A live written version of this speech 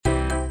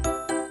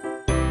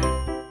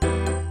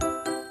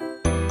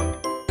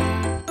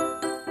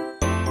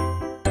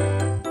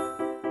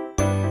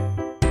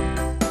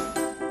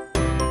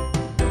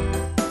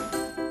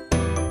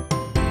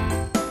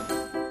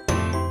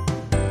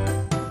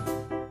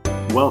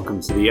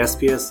Welcome to the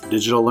SPS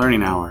Digital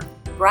Learning Hour.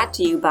 Brought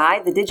to you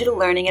by the Digital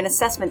Learning and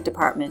Assessment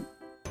Department.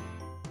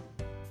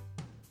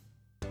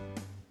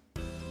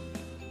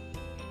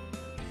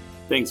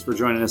 Thanks for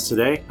joining us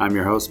today. I'm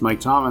your host,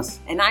 Mike Thomas.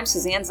 And I'm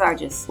Suzanne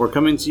Zargis. We're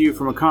coming to you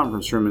from a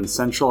conference room in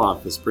Central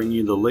Office, bringing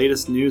you the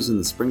latest news in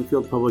the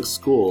Springfield Public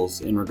Schools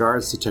in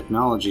regards to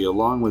technology,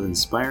 along with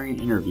inspiring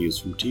interviews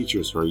from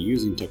teachers who are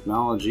using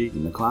technology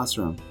in the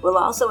classroom. We'll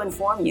also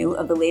inform you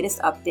of the latest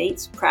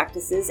updates,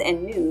 practices,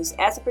 and news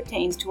as it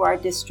pertains to our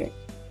district.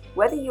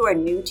 Whether you are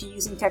new to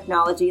using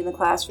technology in the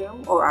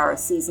classroom or are a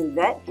seasoned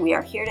vet, we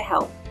are here to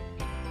help.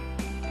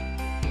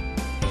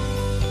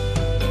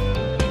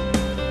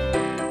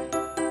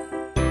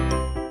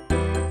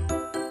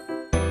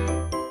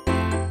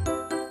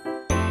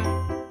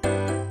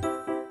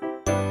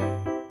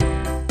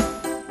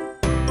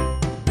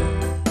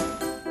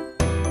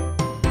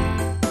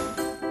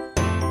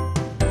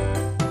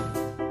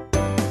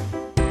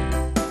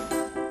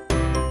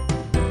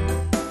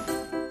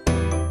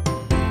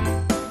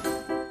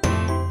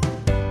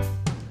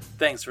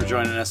 Thanks for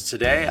joining us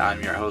today.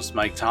 I'm your host,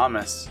 Mike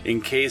Thomas. In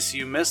case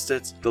you missed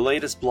it, the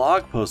latest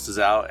blog post is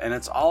out, and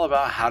it's all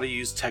about how to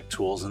use tech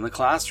tools in the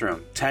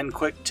classroom. 10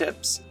 quick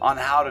tips on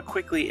how to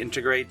quickly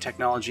integrate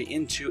technology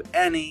into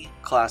any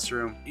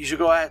classroom. You should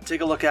go ahead,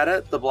 take a look at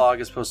it. The blog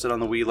is posted on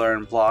the We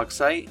Learn blog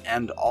site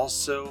and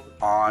also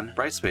on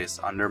Brightspace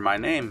under my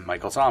name,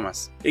 Michael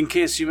Thomas. In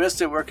case you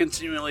missed it, we're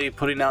continually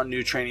putting out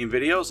new training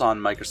videos on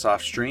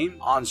Microsoft Stream.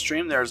 On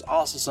Stream, there's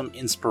also some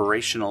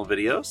inspirational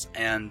videos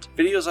and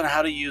videos on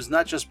how to use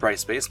not just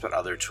Brightspace, but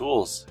other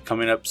tools.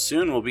 Coming up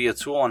soon will be a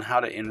tool on how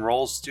to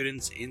enroll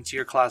students into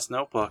your class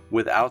notebook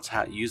without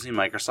using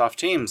Microsoft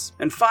Teams.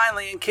 And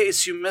finally, in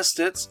case you missed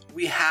it,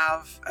 we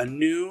have a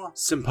new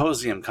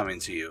symposium coming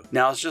to you.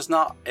 Now, it's just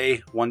not a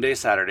one-day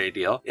Saturday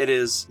deal. It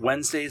is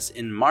Wednesdays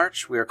in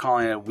March. We are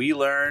calling it We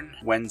Learn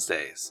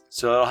Wednesdays.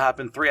 So it'll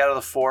happen 3 out of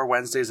the 4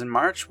 Wednesdays in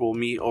March. We'll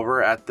meet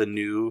over at the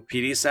new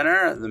PD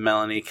Center, the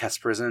Melanie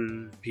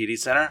Kespersen PD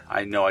Center.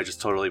 I know I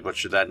just totally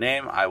butchered that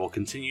name. I will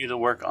continue to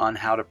work on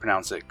how to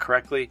pronounce it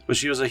correctly, but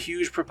she was a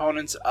huge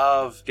proponent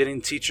of getting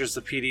teachers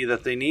the PD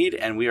that they need,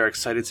 and we are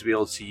excited to be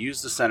able to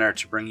use the center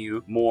to bring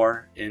you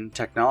more in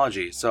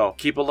technology. So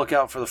keep a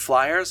lookout for the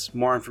flyers.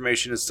 More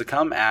information is to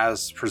come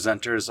as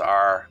presenters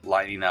are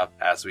lining up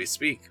as we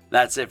speak.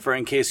 That's it for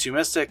In Case You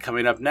Missed It.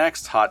 Coming up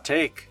next, Hot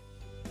Take.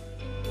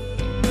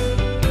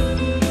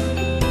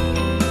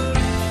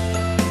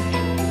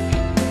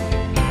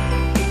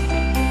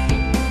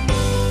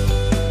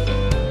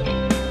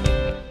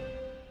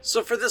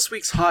 So for this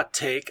week's Hot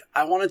Take,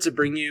 I wanted to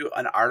bring you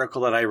an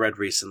article that I read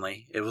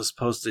recently. It was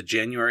posted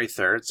January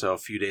 3rd, so a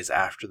few days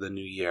after the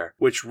new year,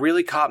 which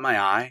really caught my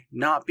eye,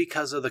 not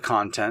because of the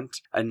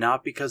content and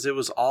not because it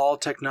was all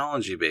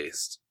technology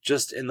based,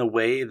 just in the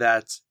way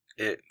that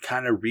it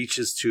kind of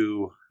reaches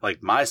to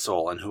like my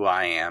soul and who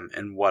I am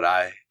and what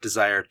I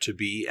desire to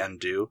be and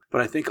do, but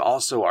I think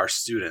also our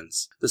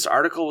students. This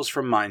article was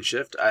from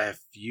Mindshift. If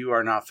you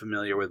are not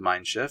familiar with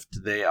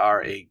Mindshift, they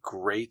are a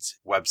great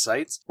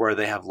website where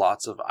they have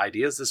lots of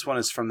ideas. This one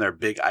is from their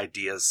Big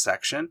Ideas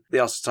section. They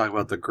also talk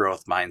about the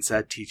growth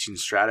mindset, teaching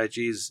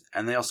strategies,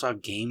 and they also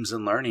have games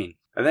and learning.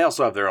 And they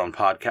also have their own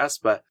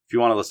podcast, but if you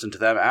want to listen to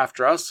them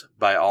after us,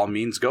 by all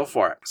means, go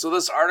for it. So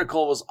this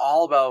article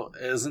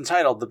is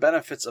entitled The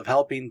Benefits of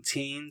Helping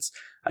Teens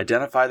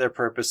Identify Their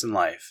Purpose in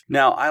Life.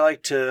 Now, I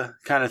like to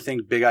kind of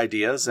think big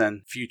ideas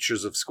and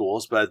futures of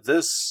schools, but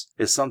this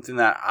is something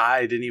that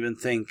I didn't even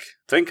think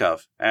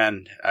of,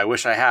 and I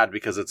wish I had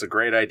because it's a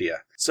great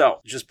idea. So,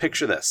 just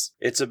picture this.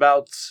 It's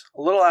about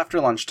a little after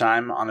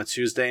lunchtime on a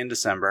Tuesday in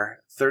December.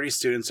 30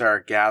 students are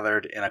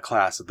gathered in a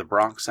class at the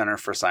Bronx Center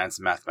for Science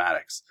and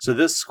Mathematics. So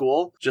this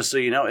school, just so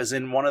you know, is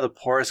in one of the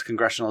poorest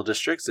congressional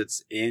districts.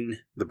 It's in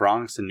the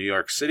Bronx in New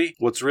York City.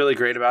 What's really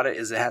great about it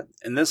is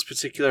in this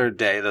particular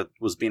day that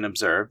was being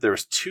observed, there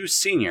was 2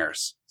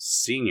 seniors,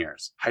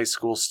 high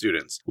school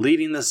students,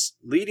 leading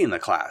the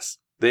class.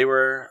 They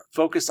were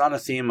focused on a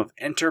theme of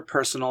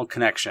interpersonal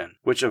connection,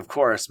 which of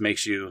course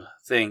makes you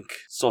think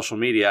social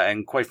media,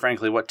 and quite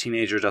frankly, what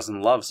teenager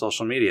doesn't love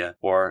social media,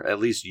 or at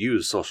least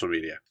use social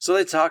media? So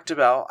they talked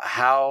about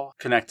how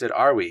connected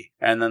are we?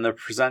 And then the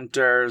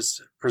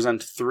presenters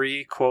present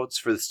 3 quotes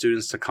for the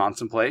students to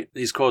contemplate.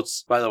 These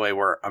quotes, by the way,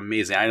 were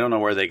amazing. I don't know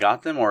where they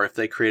got them or if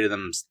they created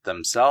them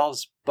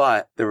themselves,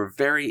 but they were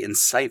very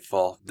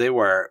insightful.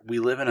 We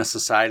live in a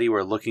society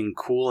where looking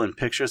cool in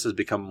pictures has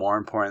become more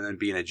important than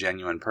being a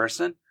genuine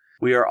person.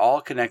 We are all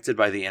connected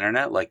by the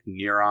internet like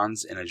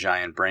neurons in a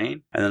giant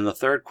brain. And then the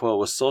third quote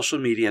was, social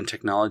media and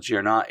technology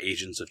are not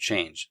agents of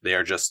change. They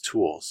are just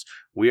tools.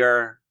 We,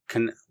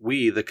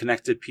 the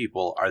connected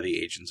people, are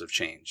the agents of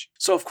change.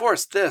 So, of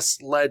course,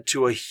 this led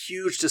to a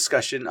huge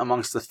discussion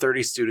amongst the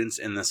 30 students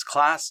in this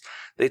class.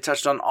 They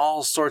touched on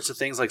all sorts of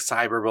things like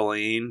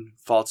cyberbullying,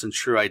 false and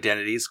true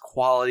identities,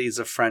 qualities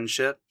of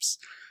friendships,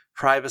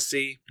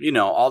 privacy,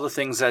 all the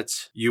things that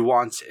you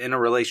want in a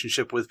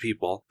relationship with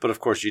people. But of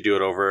course, you do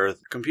it over the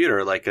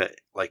computer like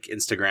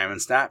Instagram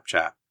and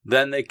Snapchat.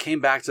 Then they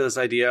came back to this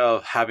idea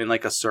of having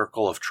like a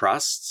circle of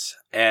trust.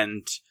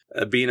 And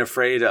being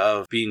afraid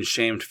of being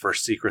shamed for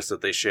secrets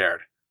that they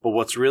shared. But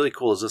what's really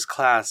cool is this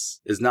class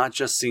is not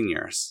just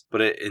seniors,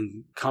 but it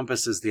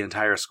encompasses the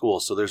entire school.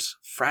 So there's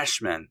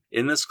freshmen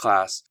in this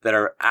class that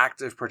are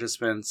active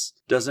participants.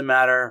 Doesn't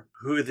matter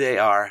who they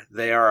are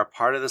a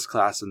part of this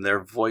class and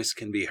their voice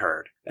can be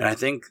heard. And I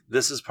think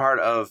this is part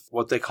of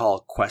what they call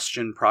a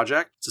question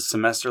project. It's a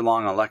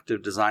semester-long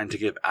elective designed to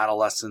give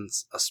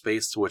adolescents a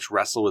space to which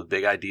wrestle with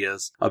big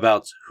ideas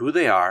about who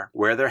they are,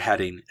 where they're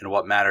heading, and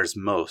what matters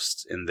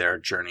most in their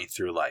journey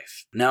through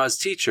life. Now, as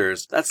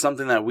teachers, that's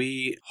something that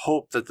we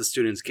hope that the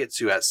students get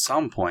to at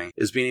some point,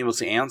 is being able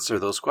to answer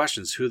those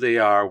questions, who they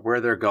are,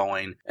 where they're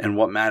going, and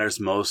what matters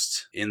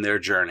most in their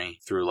journey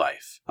through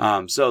life.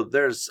 So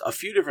there's a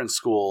few different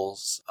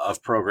schools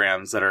of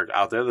programs that are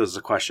out there. There's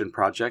a question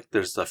project,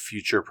 there's the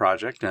Future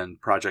Project, and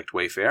Project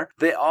Wayfair.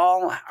 They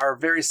all are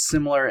very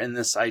similar in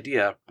this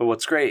idea, but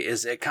what's great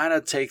is it kind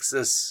of takes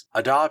this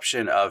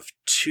adoption of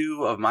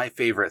two of my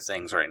favorite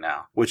things right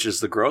now, which is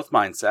the growth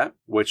mindset,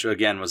 which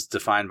again was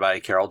defined by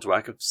Carol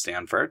Dweck of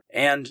Stanford,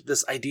 and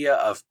this idea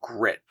of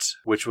grit,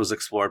 which was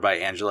explored by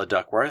Angela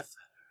Duckworth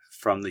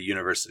from the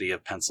University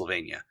of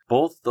Pennsylvania.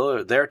 Both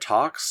their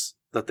talks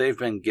that they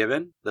have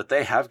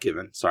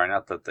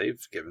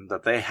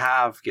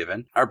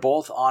given, are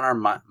both on our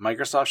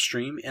Microsoft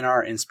Stream in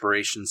our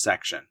inspiration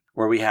section,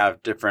 where we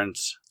have different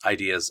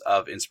ideas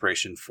of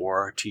inspiration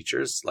for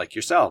teachers like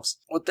yourselves.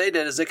 What they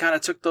did is they kind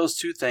of took those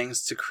two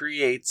things to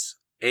create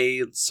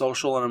a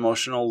social and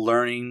emotional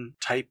learning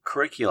type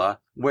curricula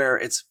where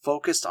it's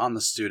focused on the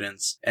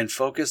students and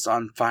focused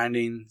on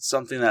finding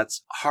something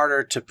that's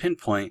harder to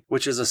pinpoint,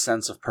 which is a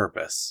sense of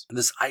purpose.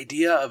 This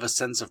idea of a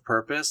sense of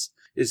purpose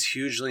is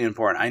hugely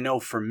important. I know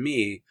for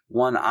me,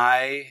 when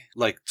I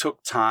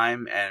took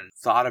time and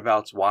thought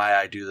about why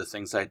I do the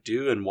things I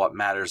do and what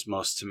matters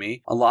most to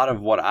me, a lot of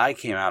what I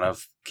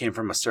came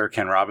from a Sir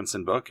Ken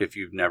Robinson book, if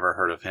you've never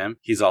heard of him.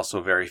 He's also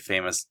a very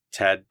famous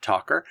TED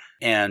talker,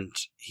 and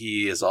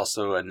he is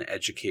also an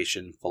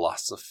education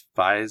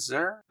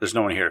philosophizer. There's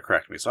no one here to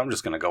correct me, so I'm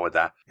just going to go with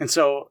that. And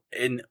so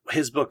in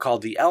his book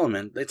called The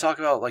Element, they talk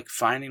about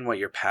finding what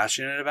you're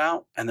passionate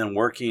about and then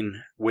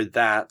working with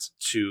that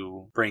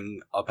to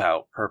bring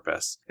about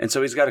purpose. And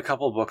so he's got a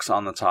couple of books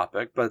on the topic,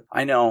 but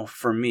I know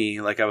for me,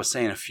 like I was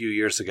saying a few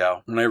years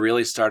ago, when I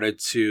really started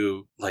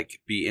to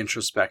be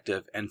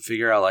introspective and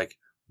figure out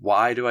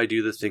why do I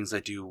do the things I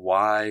do?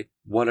 Why?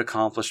 What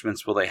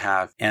accomplishments will they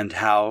have? And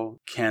how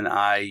can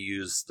I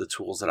use the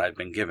tools that I've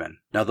been given?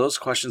 Now, those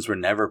questions were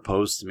never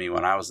posed to me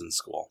when I was in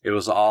school. It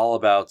was all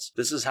about,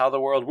 this is how the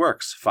world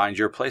works. Find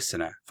your place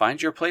in it.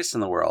 Find your place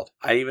in the world.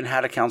 I even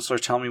had a counselor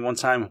tell me one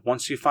time,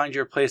 once you find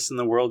your place in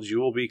the world, you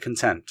will be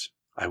content.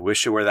 I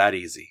wish it were that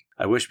easy.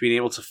 I wish being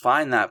able to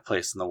find that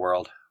place in the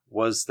world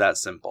was that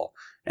simple.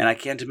 And I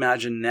can't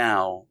imagine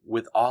now,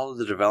 with all of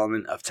the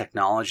development of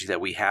technology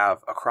that we have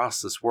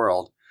across this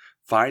world,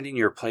 finding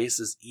your place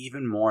is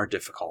even more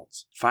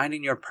difficult.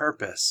 Finding your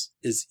purpose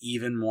is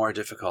even more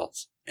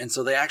difficult. And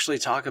so they actually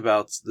talk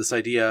about this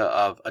idea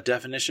of a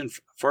definition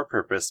for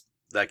purpose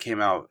that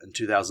came out in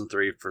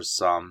 2003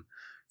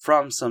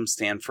 from some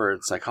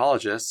Stanford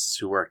psychologists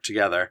who worked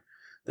together.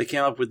 They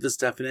came up with this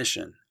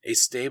definition: a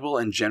stable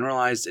and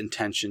generalized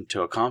intention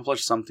to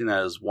accomplish something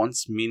that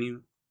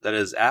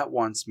is at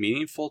once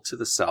meaningful to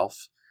the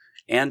self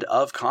and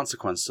of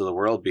consequence to the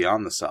world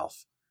beyond the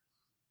self.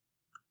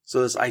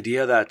 So this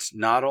idea that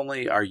not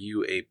only are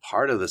you a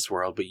part of this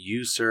world, but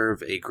you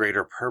serve a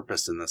greater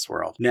purpose in this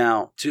world.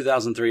 Now,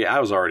 2003, I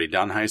was already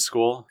done high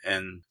school,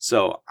 and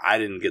so I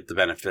didn't get the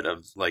benefit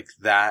of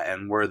that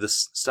and where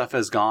this stuff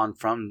has gone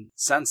from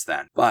since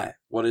then. But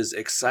what is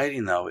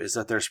exciting, though, is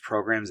that there's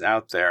programs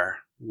out there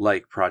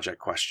like Project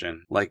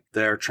Question,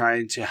 they're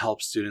trying to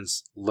help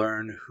students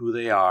learn who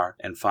they are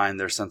and find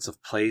their sense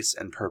of place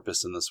and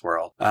purpose in this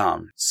world.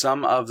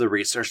 Some of the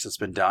research that's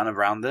been done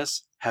around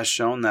this has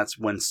shown that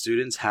when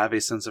students have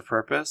a sense of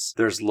purpose,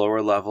 there's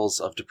lower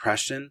levels of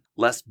depression,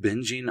 less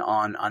binging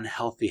on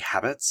unhealthy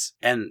habits,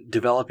 and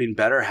developing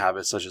better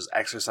habits such as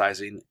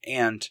exercising,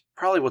 and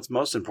probably what's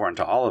most important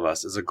to all of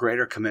us is a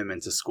greater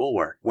commitment to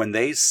schoolwork. When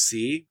they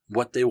see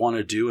what they want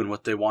to do and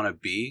what they want to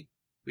be,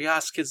 we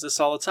ask kids this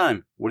all the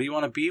time. What do you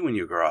want to be when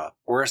you grow up?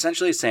 We're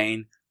essentially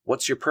saying,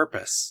 what's your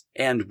purpose?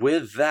 And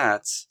with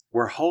that,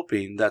 we're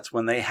hoping that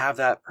when they have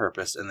that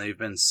purpose and they've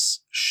been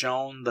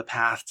shown the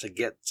path to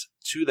get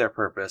to their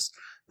purpose,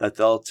 that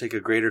they'll take a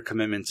greater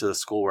commitment to the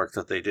schoolwork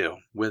that they do.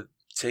 With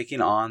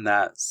taking on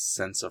that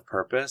sense of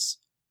purpose,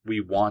 we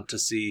want to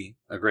see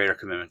a greater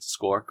commitment to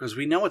schoolwork because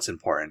we know it's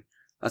important.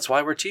 That's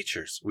why we're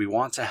teachers. We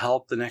want to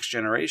help the next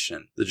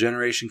generation. The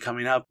generation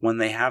coming up, when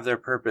they have their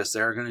purpose,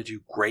 they're going to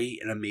do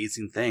great and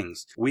amazing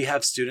things. We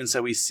have students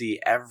that we see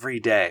every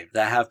day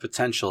that have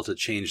potential to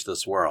change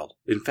this world.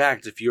 In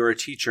fact, if you're a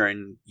teacher,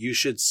 and you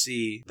should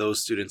see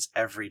those students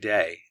every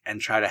day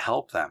and try to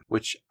help them,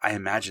 which I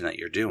imagine that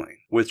you're doing,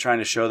 with trying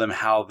to show them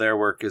how their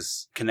work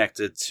is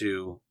connected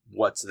to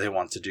what they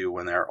want to do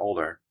when they're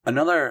older.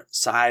 Another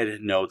side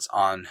note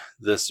on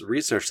this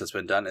research that's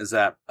been done is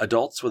that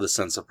adults with a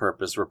sense of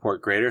purpose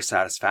report greater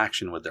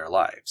satisfaction with their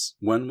lives.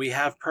 When we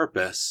have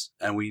purpose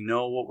and we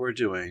know what we're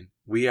doing,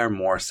 we are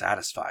more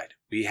satisfied.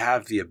 We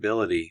have the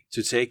ability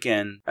to take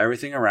in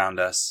everything around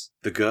us,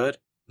 the good,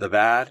 the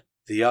bad,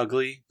 the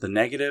ugly, the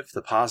negative,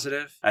 the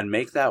positive, and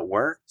make that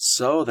work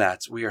so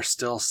that we are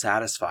still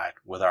satisfied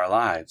with our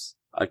lives.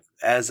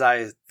 As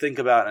I think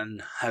about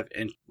and have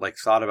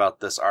thought about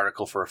this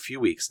article for a few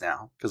weeks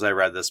now, because I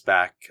read this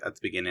back at the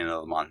beginning of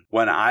the month,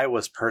 when I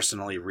was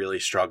personally really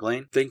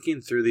struggling,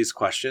 thinking through these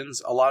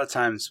questions, a lot of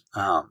times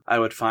I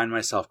would find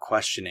myself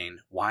questioning,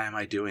 why am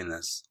I doing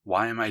this?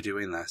 Why am I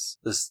doing this?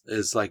 This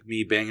is like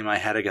me banging my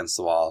head against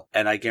the wall.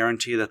 And I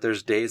guarantee that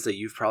there's days that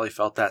you've probably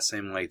felt that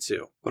same way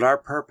too. But our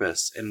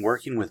purpose in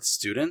working with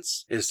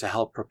students is to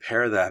help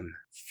prepare them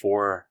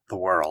for the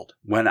world.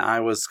 When I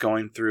was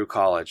going through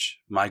college,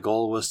 my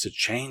goal was to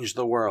change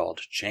the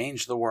world.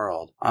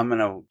 I'm going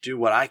to do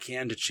what I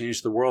can to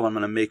change the world. I'm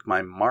going to make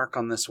my mark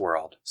on this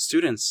world.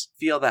 Students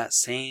feel that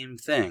same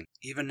thing,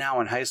 even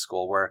now in high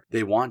school, where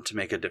they want to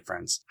make a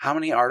difference. How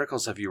many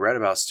articles have you read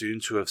about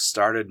students who have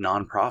started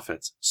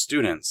nonprofits?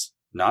 Students,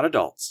 not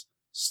adults.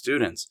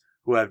 Students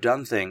who have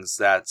done things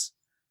that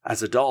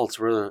as adults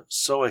we're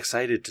so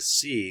excited to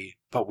see,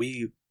 but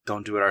we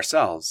don't do it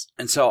ourselves.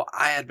 And so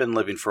I had been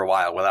living for a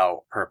while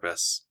without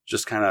purpose,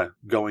 just kind of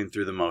going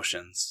through the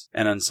motions.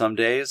 And on some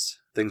days,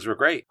 things were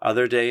great.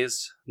 Other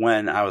days,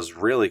 when I was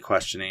really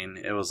questioning,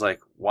 it was like,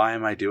 why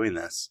am I doing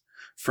this?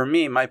 For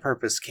me, my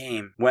purpose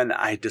came when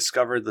I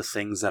discovered the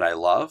things that I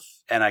love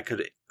and I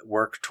could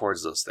work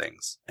towards those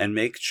things and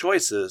make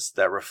choices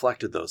that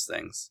reflected those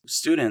things.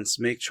 Students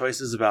make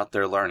choices about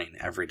their learning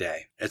every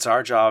day. It's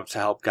our job to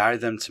help guide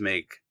them to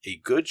make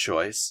a good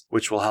choice,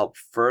 which will help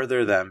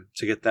further them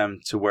to get them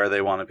to where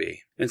they want to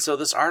be. And so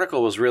this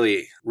article was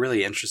really,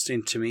 really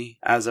interesting to me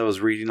as I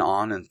was reading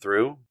on and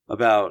through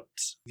about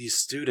these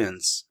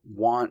students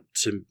want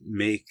to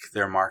make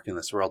their mark in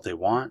this world.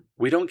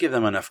 We don't give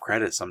them enough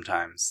credit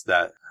sometimes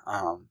that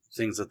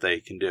things that they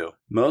can do.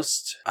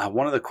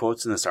 One of the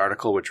quotes in this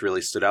article which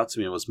really stood out to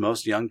me was,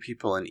 most young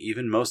people and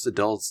even most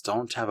adults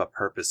don't have a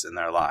purpose in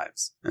their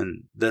lives.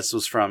 And this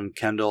was from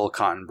Kendall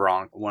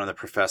Cotton-Bronk, one of the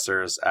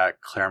professors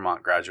at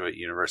Claremont Graduate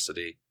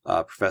University,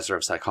 professor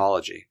of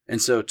psychology.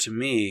 And so to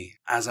me,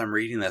 as I'm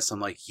reading this, I'm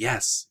like,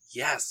 yes,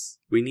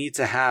 we need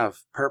to have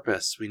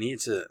purpose. We need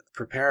to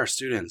prepare our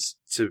students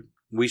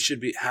we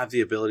should have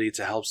the ability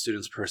to help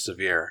students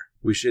persevere.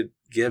 We should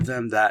give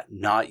them that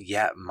not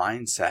yet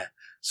mindset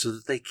so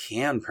that they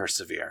can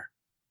persevere.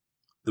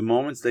 The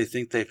moments they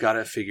think they've got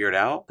it figured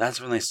out,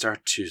 that's when they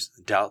start to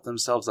doubt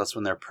themselves. That's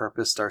when their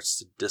purpose starts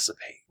to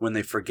dissipate, when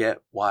they forget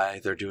why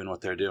they're doing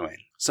what they're doing.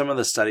 Some of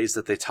the studies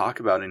that they talk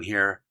about in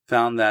here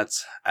found that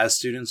as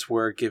students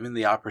were given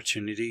the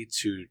opportunity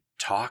to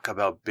talk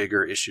about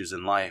bigger issues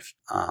in life,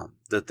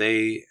 that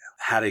they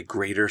had a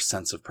greater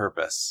sense of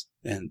purpose.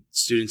 And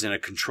students in a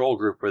control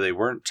group where they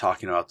weren't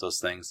talking about those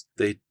things,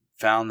 they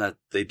found that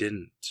they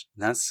didn't.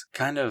 And that's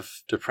kind of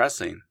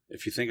depressing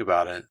if you think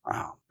about it.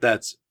 Wow,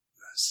 that's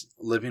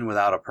living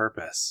without a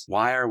purpose.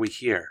 Why are we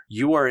here?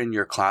 You are in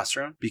your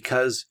classroom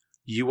because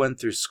you went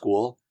through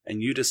school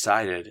and you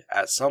decided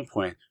at some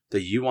point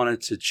that you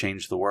wanted to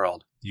change the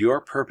world.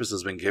 Your purpose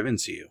has been given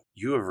to you.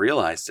 You have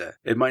realized it.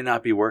 It might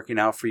not be working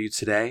out for you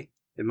today.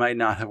 It might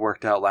not have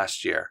worked out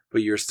last year,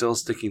 but you're still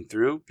sticking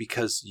through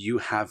because you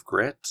have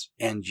grit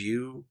and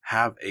you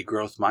have a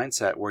growth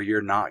mindset where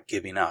you're not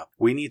giving up.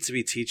 We need to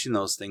be teaching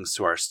those things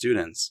to our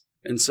students.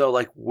 And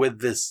so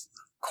with this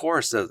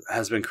course that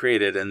has been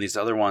created and these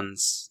other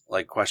ones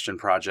like Question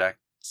Project,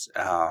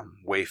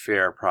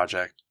 Wayfair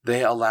Project,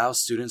 they allow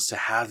students to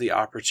have the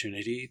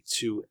opportunity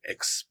to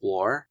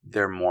explore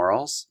their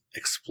morals,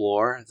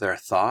 explore their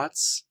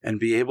thoughts, and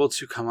be able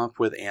to come up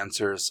with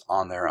answers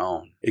on their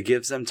own. It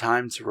gives them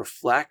time to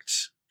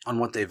reflect on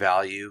what they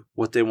value,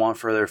 what they want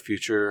for their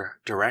future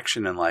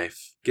direction in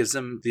life. It gives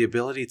them the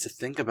ability to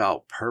think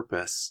about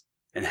purpose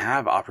and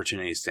have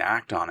opportunities to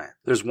act on it.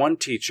 There's one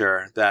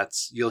teacher that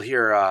you'll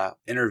hear an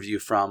interview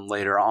from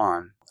later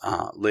on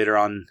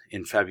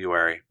in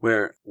February,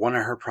 where one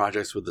of her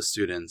projects with the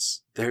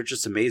students, they're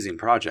just amazing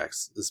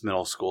projects, this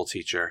middle school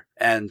teacher.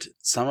 And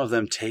some of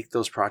them take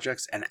those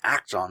projects and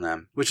act on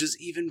them, which is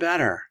even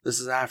better.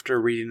 This is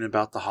after reading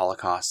about the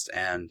Holocaust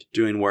and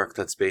doing work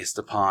that's based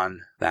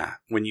upon that.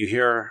 When you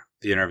hear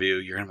the interview,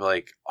 you're going to be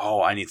like,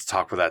 oh, I need to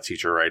talk with that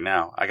teacher right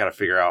now. I got to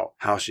figure out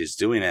how she's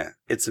doing it.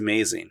 It's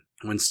amazing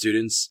when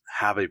students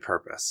have a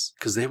purpose,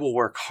 because they will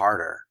work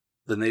harder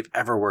than they've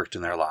ever worked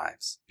in their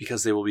lives,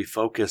 because they will be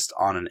focused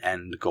on an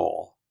end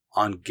goal,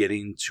 on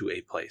getting to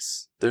a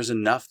place. There's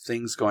enough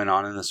things going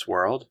on in this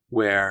world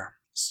where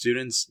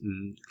students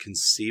can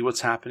see what's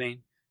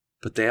happening,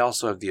 but they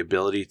also have the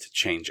ability to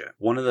change it.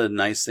 One of the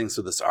nice things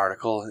with this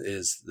article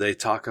is they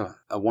talk,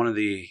 one of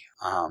the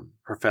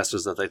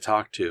professors that they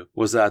talked to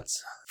was that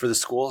for the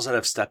schools that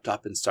have stepped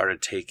up and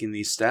started taking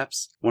these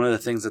steps, one of the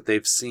things that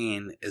they've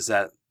seen is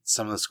that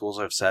some of the schools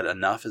have said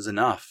enough is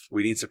enough.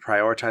 We need to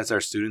prioritize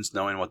our students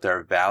knowing what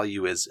their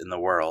value is in the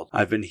world.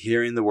 I've been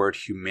hearing the word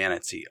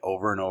humanity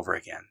over and over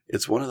again.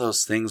 It's one of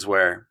those things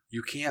where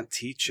you can't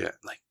teach it.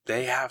 Like,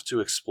 they have to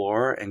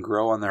explore and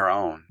grow on their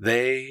own.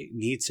 They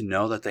need to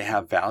know that they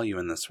have value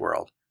in this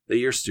world, that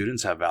your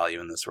students have value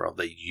in this world,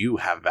 that you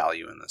have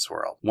value in this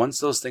world. Once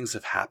those things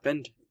have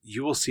happened,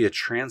 you will see a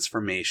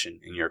transformation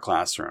in your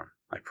classroom.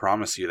 I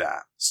promise you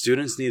that.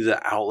 Students need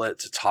the outlet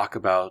to talk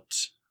about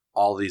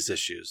all these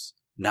issues,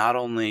 not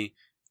only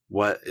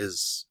what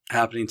is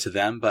happening to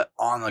them, but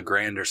on a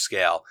grander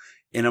scale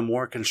in a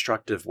more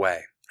constructive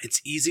way. It's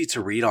easy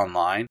to read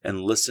online and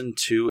listen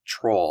to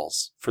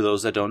trolls. For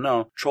those that don't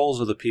know,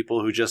 trolls are the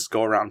people who just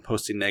go around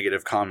posting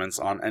negative comments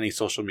on any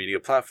social media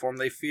platform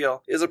they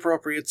feel is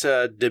appropriate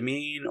to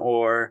demean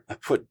or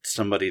put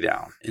somebody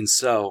down. And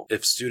so,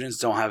 if students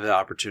don't have the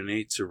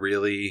opportunity to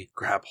really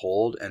grab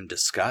hold and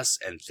discuss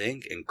and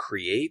think and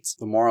create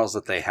the morals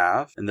that they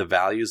have and the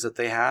values that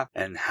they have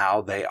and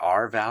how they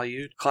are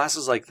valued,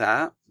 classes like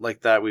that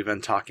we've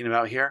been talking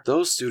about here,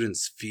 those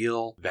students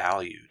feel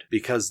valued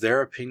because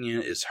their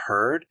opinion is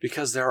heard,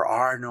 because there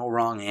are no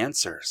wrong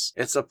answers.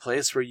 It's a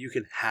place where you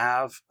can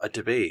have a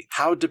debate.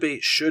 How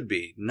debate should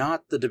be,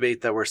 not the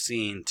debate that we're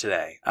seeing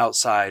today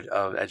outside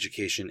of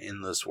education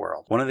in this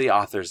world. One of the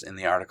authors in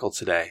the article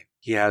today,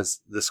 he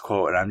has this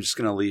quote, and I'm just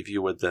going to leave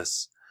you with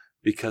this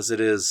because it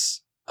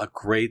is a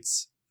great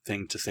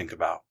thing to think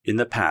about. In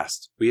the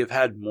past, we have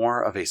had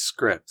more of a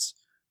script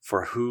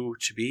for who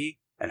to be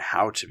and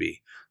how to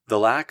be. The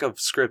lack of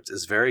script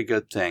is a very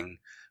good thing,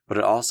 but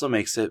it also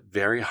makes it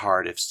very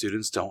hard if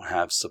students don't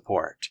have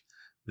support.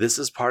 This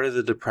is part of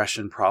the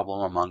depression problem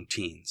among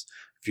teens.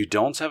 If you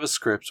don't have a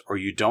script or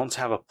you don't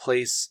have a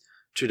place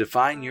to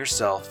define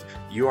yourself,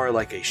 you are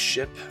like a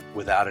ship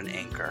without an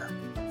anchor.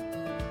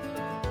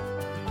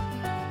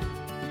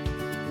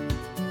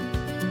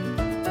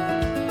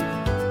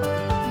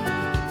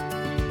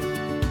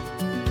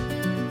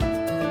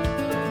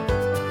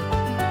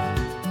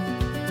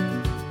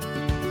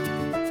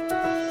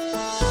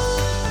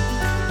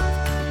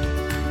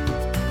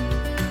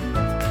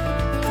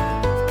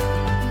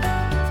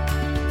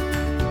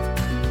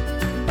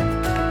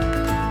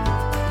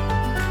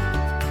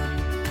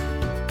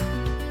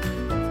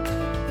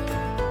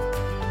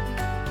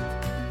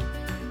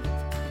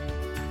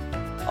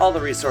 All the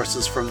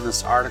resources from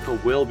this article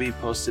will be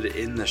posted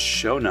in the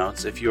show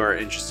notes if you are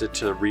interested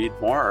to read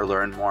more or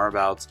learn more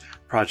about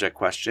Project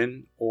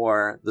Question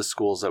or the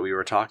schools that we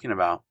were talking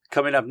about.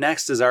 Coming up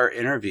next is our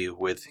interview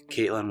with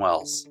Caitlin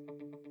Welz.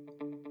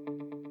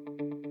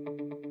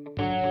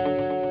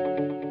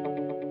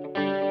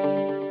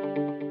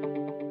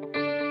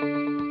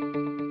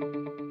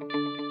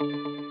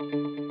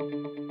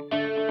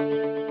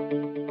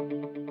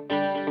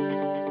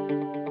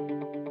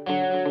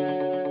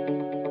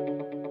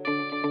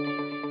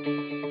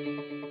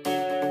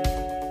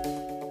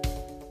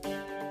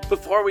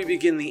 Before we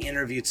begin the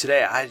interview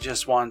today, I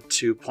just want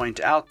to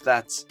point out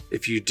that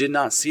if you did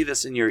not see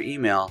this in your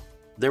email,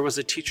 there was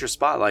a teacher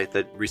spotlight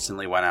that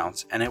recently went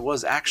out, and it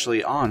was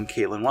actually on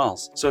Caitlin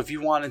Welz. So if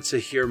you wanted to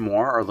hear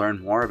more or learn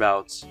more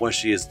about what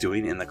she is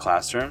doing in the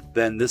classroom,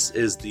 then this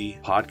is the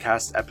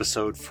podcast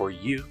episode for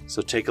you.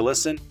 So take a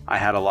listen. I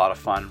had a lot of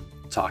fun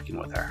talking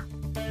with her.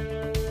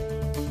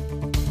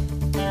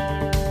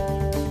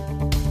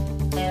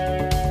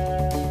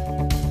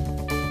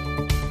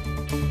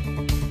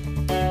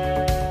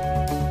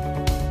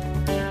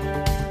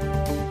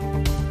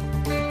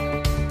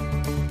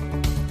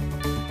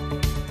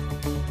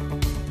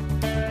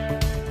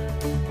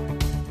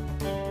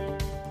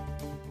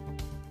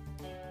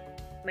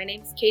 My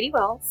name is Katie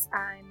Welz.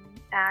 I'm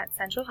at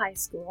Central High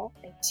School.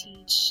 I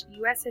teach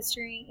U.S.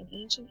 history and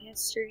ancient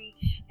history,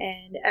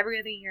 and every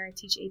other year I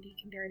teach AP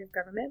Comparative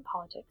Government and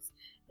Politics.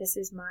 This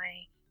is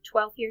my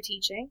 12th year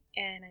teaching,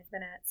 and I've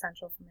been at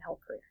Central for my whole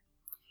career.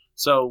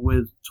 So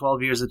with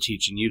 12 years of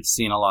teaching, you've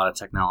seen a lot of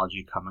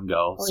technology come and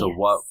go. Oh, so yes.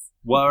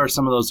 what are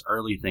some of those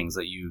early things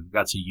that you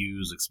got to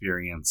use,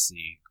 experience,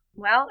 see?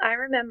 Well, I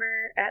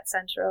remember at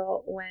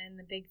Central when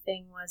the big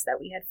thing was that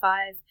we had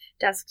 5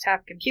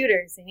 desktop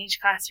computers in each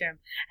classroom,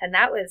 and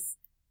that was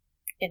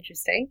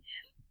interesting.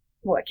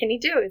 What can you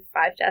do with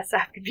 5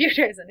 desktop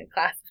computers in a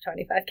class of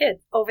 25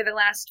 kids? Over the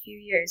last few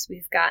years,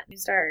 we've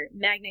used our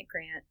magnet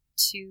grant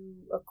to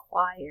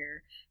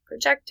acquire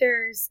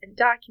projectors and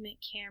document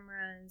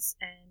cameras,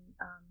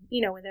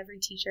 and with every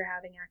teacher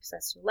having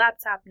access to a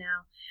laptop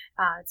now,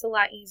 it's a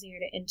lot easier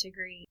to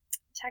integrate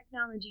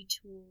technology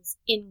tools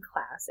in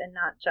class and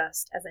not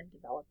just as in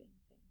developing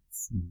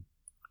things.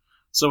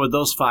 So with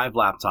those 5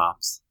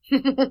 laptops,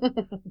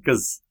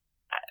 because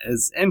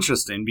it's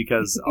interesting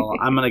because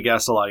I'm going to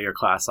guess a lot of your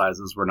class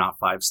sizes were not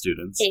 5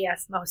 students.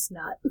 Yes, most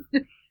not.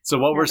 So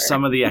what were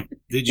some of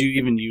did you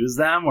even use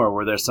them, or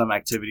were there some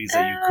activities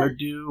that you could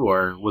do,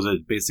 or was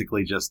it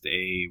basically just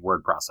a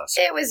word processor?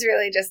 It was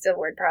really just a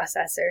word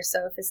processor,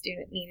 so if a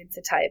student needed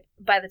to type.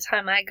 By the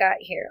time I got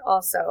here,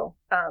 also,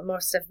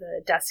 most of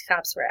the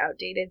desktops were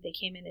outdated. They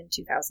came in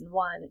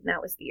 2001, and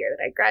that was the year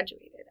that I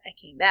graduated. I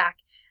came back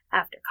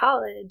after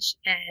college,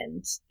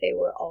 and they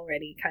were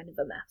already kind of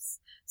a mess.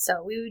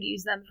 So we would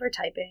use them for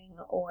typing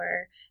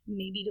or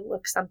maybe to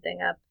look something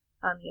up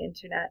on the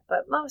internet,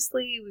 but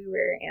mostly we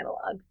were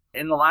analog.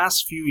 In the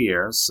last few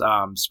years,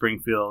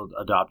 Springfield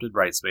adopted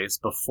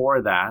Brightspace.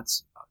 Before that,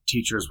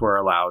 teachers were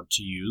allowed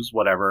to use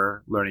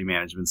whatever learning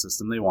management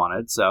system they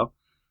wanted. So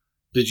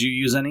did you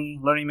use any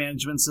learning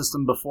management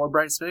system before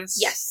Brightspace?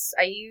 Yes,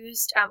 I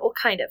used,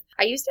 kind of.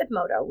 I used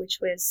Edmodo, which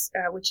is,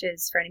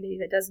 for anybody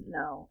that doesn't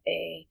know,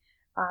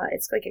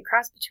 it's like a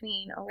cross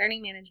between a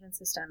learning management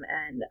system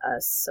and a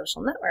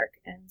social network.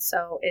 And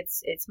so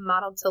it's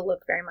modeled to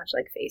look very much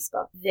like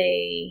Facebook.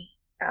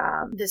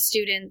 The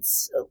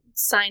students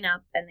sign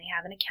up and they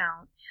have an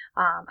account.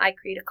 I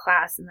create a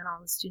class, and then all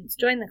the students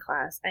join the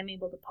class. I'm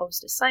able to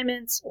post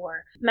assignments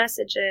or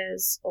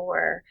messages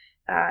or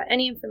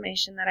any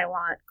information that I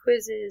want,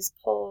 quizzes,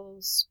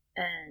 polls,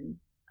 and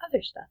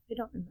other stuff I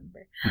don't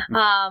remember,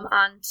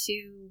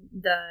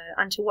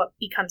 onto what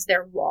becomes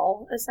their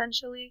wall,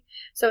 essentially.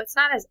 So it's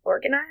not as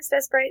organized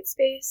as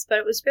Brightspace, but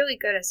it was really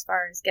good as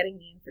far as getting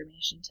the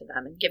information to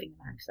them and giving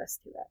them access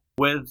to it.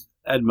 With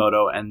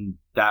Edmodo and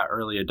that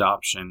early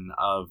adoption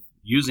of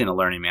using a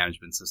learning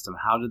management system,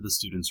 how did the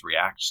students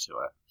react to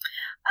it?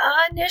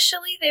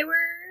 Initially, they were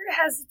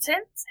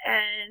hesitant,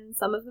 and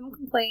some of them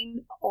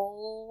complained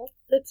all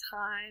the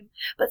time.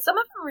 But some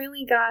of them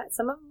really got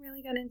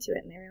into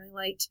it, and they really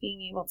liked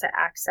being able to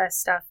access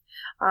stuff,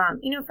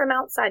 from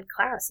outside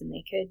class. And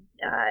they could,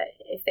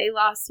 if they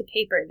lost a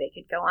paper, they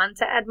could go on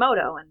to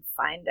Edmodo and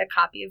find a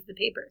copy of the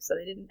paper, so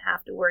they didn't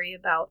have to worry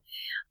about,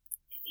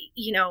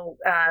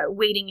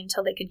 waiting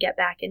until they could get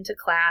back into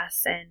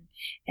class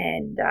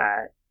and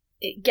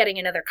getting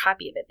another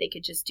copy of it. They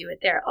could just do it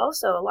there.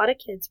 Also, a lot of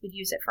kids would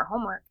use it for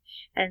homework,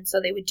 and so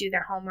they would do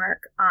their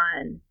homework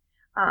on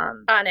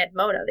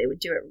Edmodo. They would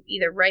do it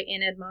either right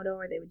in Edmodo,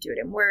 or they would do it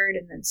in Word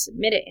and then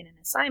submit it in an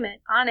assignment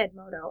on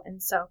Edmodo.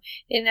 And so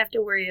they didn't have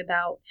to worry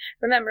about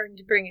remembering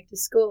to bring it to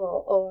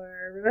school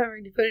or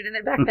remembering to put it in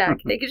their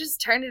backpack. They could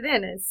just turn it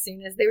in as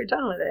soon as they were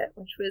done with it,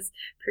 which was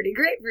pretty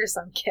great for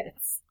some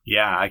kids.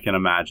 Yeah, I can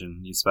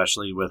imagine,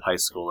 especially with high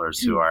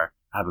schoolers who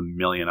have a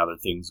million other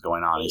things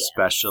going on, Yes.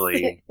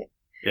 Especially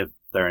if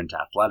they're into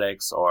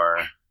athletics, or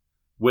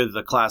with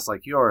a class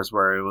like yours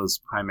where it was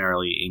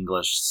primarily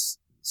English,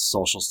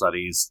 social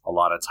studies, a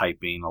lot of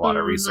typing, a lot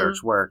of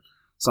research work.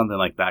 Something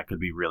like that could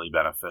be really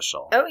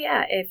beneficial. Oh,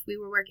 yeah. If we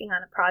were working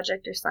on a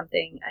project or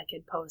something, I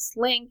could post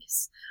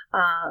links.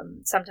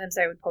 Sometimes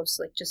I would post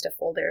just a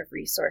folder of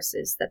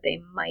resources that they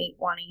might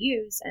want to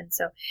use. And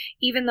so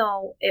even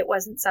though it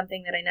wasn't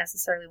something that I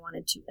necessarily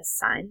wanted to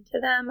assign to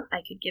them,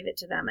 I could give it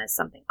to them as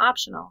something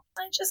optional.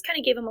 I just kind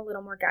of gave them a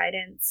little more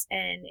guidance,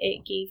 and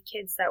it gave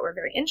kids that were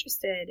very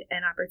interested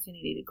an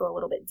opportunity to go a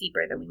little bit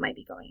deeper than we might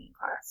be going in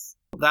class.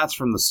 That's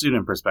from the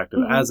student perspective.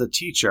 As a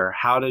teacher,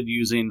 how did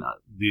using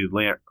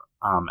the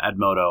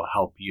Edmodo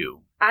help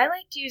you? I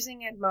liked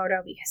using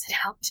Edmodo because it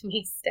helped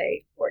me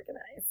stay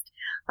organized.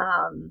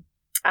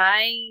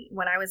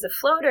 When I was a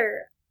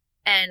floater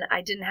and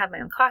I didn't have my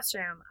own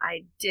classroom,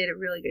 I did a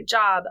really good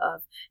job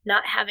of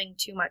not having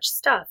too much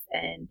stuff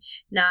and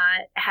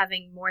not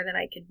having more than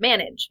I could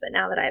manage. But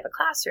now that I have a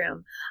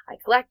classroom, I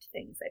collect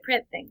things, I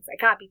print things, I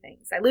copy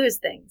things, I lose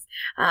things.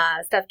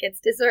 Stuff gets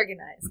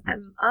disorganized.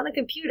 I'm on the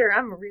computer,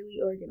 I'm really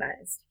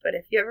organized. But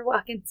if you ever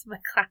walk into my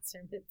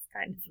classroom, it's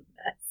kind of a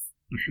mess.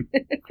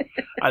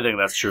 I think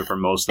that's true for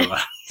most of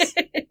us.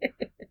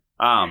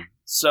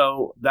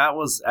 So that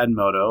was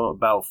Edmodo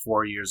about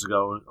 4 years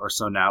ago or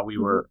so. Now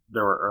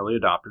there were early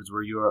adopters.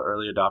 Were you an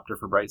early adopter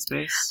for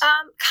Brightspace?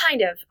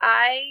 Kind of.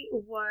 I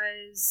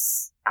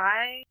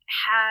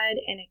had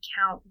an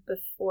account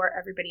before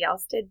everybody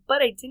else did,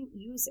 but I didn't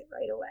use it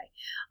right away.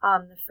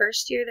 The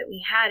first year that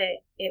we had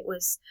it, it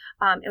was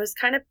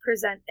kind of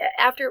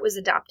after it was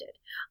adopted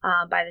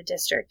by the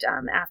district,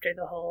 after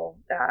the whole,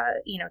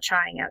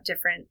 trying out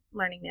different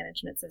learning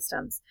management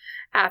systems.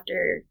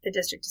 After the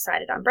district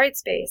decided on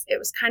Brightspace, it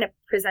was kind of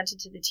presented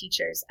to the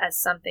teachers as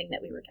something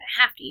that we were going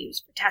to have to use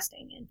for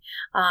testing. And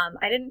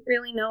I didn't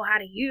really know how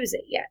to use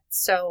it yet.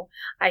 So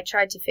I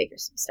tried to figure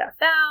some stuff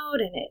out,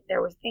 and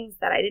there were things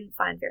that I didn't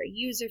find very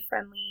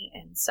user-friendly,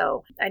 and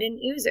so I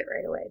didn't use it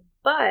right away.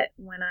 But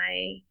when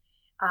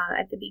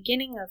at the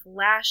beginning of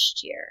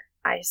last year,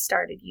 I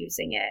started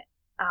using it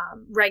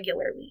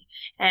regularly,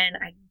 and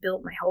I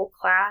built my whole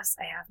class.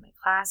 I have my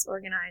class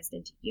organized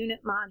into unit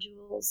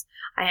modules.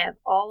 I have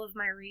all of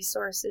my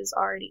resources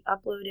already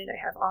uploaded. I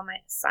have all my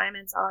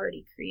assignments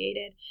already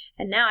created,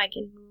 and now I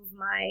can move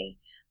my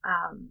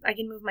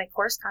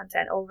course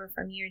content over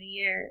from year to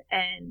year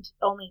and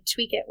only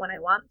tweak it when I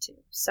want to.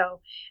 So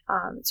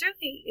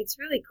it's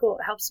really cool.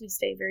 It helps me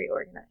stay very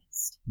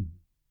organized.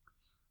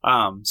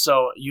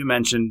 So you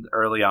mentioned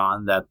early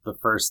on that the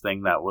first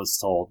thing that was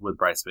told with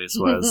Brightspace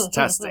was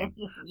testing.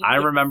 I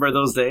remember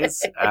those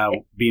days,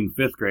 being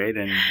fifth grade,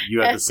 and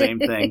you had the same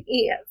thing.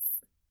 Yes.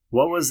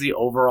 What was the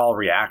overall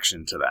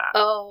reaction to that?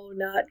 Oh,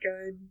 not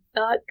good.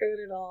 Not good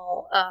at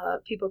all.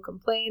 People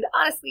complained.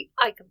 Honestly,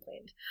 I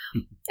complained.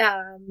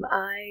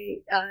 I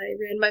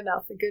ran my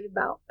mouth a good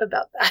amount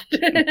about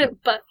that.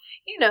 But,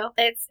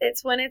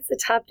 it's when it's a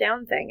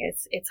top-down thing.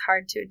 It's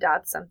hard to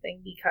adopt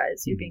something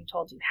because you're being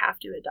told you have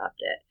to adopt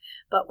it.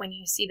 But when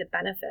you see the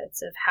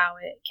benefits of how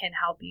it can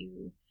help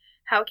you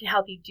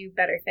do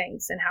better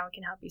things and how it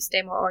can help you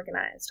stay more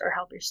organized or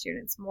help your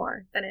students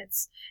more, then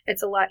it's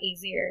a lot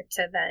easier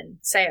to then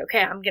say,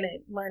 okay, I'm going to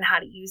learn how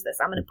to use this.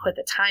 I'm going to put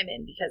the time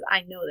in because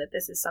I know that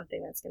this is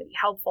something that's going to be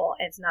helpful.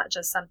 It's not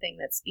just something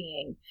that's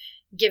being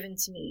given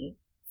to me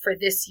for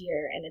this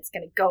year and it's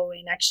going to go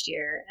away next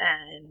year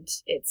and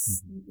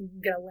it's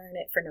going to learn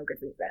it for no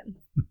good reason.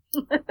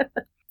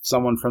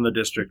 Someone from the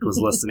district was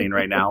listening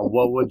right now.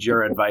 What would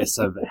your advice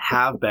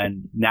have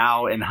been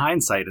now in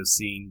hindsight of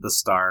seeing the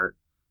start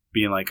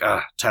being like,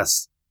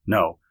 tests,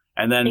 no.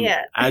 And then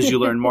as you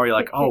learn more, you're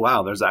like, oh,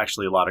 wow, there's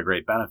actually a lot of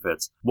great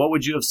benefits. What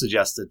would you have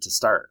suggested to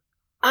start?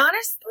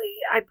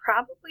 Honestly, I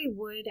probably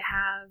would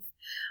have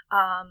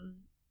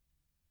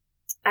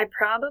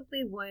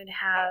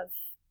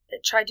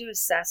tried to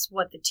assess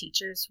what the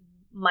teachers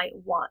might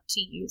want to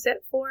use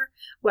it for,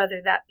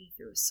 whether that be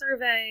through a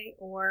survey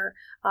or,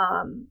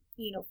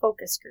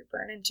 focus group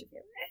or an interview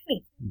or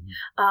anything.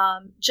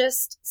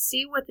 Just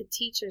see what the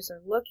teachers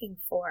are looking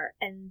for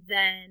and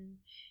then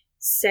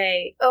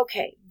say,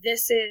 okay,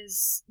 this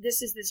is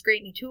this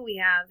great new tool we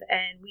have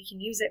and we can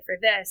use it for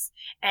this,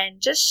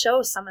 and just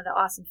show some of the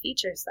awesome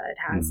features that it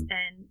has.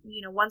 And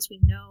once we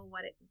know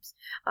what it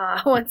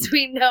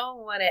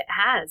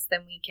has,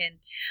 then we can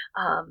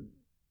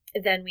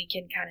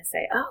kind of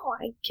say, oh,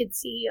 I could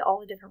see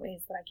all the different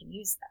ways that I can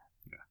use that.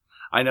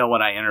 I know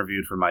when I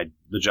interviewed for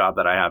the job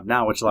that I have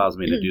now, which allows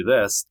me to do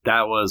this,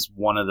 that was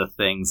one of the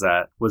things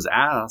that was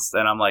asked.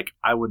 And I'm like,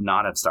 I would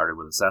not have started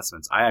with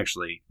assessments.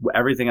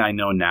 Everything I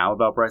know now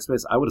about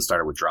Brightspace, I would have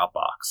started with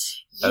Dropbox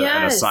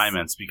and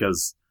assignments,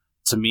 because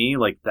to me,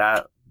 like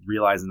that,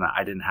 realizing that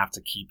I didn't have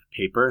to keep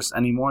papers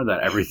anymore,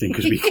 that everything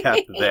could be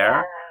kept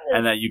there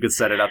and that you could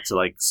set it up to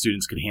like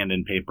students could hand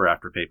in paper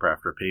after paper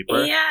after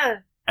paper. Yeah.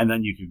 And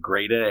then you could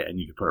grade it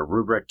and you could put a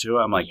rubric to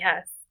it. I'm like,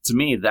 to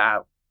me,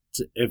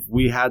 if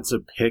we had to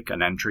pick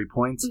an entry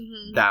point,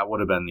 that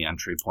would have been the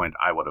entry point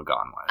I would have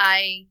gone with.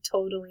 I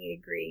totally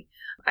agree.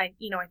 I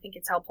think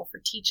it's helpful for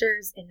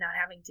teachers in not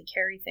having to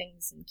carry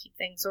things and keep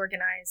things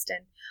organized,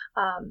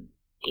 and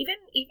even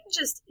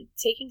just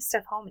taking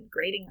stuff home and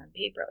grading on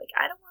paper. Like,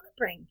 I don't want to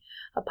bring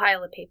a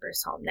pile of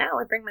papers home. Now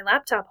I bring my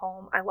laptop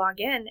home, I log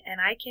in, and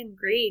I can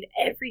grade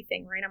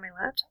everything right on my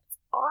laptop. It's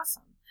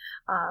awesome.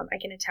 I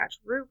can attach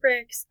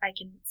rubrics. I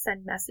can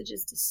send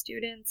messages to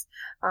students.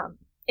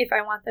 If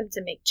I want them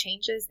to make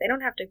changes, they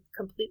don't have to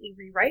completely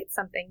rewrite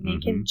something. They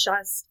can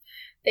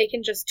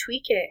just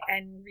tweak it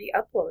and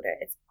re-upload it.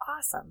 It's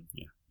awesome.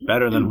 Yeah.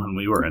 Better than when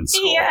we were in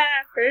school.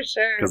 Yeah, for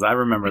sure. Because I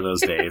remember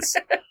those days.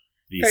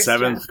 The First 7th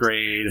draft,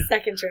 grade.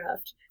 Second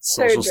draft.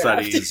 Social Third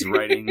draft. studies,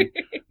 writing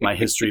my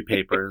history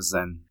papers,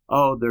 and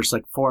there's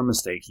like 4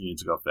 mistakes you need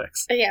to go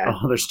fix. Yeah.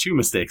 Oh, there's 2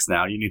 mistakes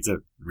now. You need to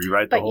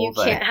rewrite the whole thing.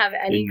 But you can't have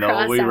any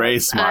crossouts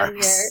erase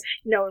marks.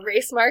 No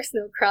erase marks,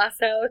 no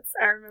crossouts.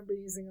 I remember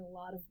using a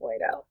lot of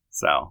whiteout.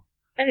 So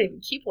I don't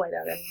even keep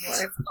whiteout anymore.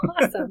 It's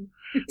awesome.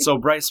 So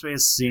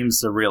Brightspace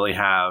seems to really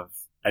have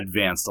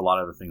advanced a lot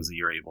of the things that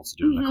you're able to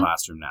do in the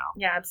classroom now.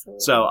 Yeah, absolutely.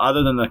 So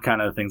other than the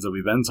kind of things that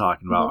we've been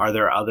talking about, are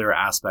there other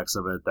aspects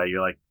of it that you're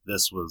like,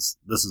 this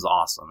is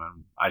awesome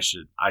and I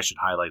should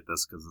highlight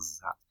this because this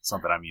is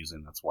something I'm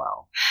using as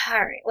well? All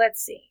right,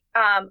 let's see.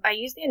 I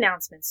use the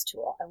announcements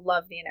tool. I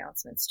love the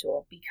announcements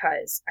tool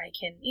because I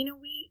can,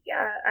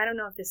 I don't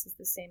know if this is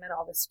the same at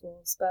all the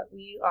schools, but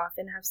we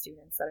often have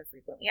students that are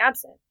frequently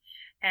absent.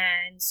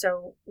 And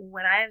so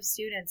when I have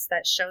students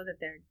that show that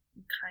they're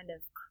kind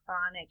of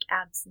chronic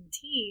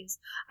absentees,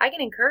 I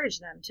can encourage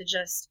them to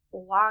just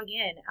log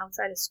in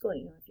outside of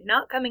school. If you're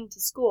not coming to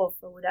school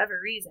for whatever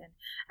reason,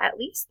 at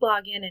least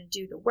log in and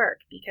do the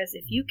work, because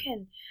if you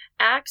can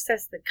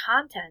access the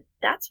content,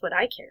 that's what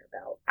I care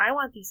about. I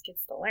want these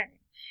kids to learn.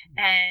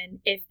 And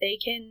if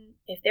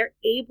they're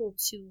able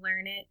to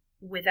learn it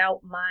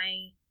without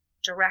my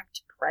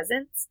direct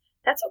presence,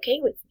 that's okay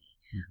with me.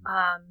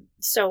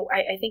 So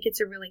I think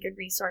it's a really good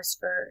resource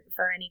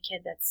for any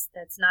kid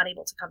that's not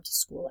able to come to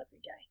school every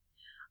day.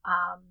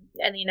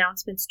 And the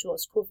announcements tool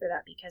is cool for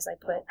that because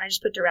I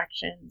just put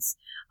directions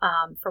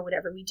for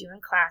whatever we do in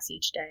class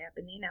each day up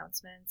in the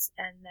announcements,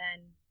 and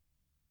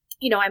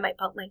then I might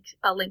put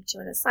a link to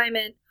an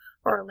assignment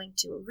or a link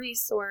to a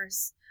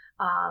resource,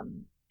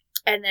 and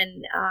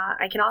then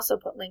I can also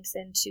put links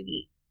into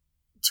the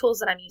tools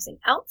that I'm using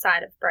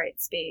outside of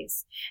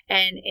Brightspace,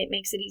 and it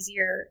makes it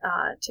easier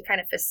to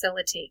kind of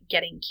facilitate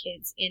getting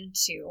kids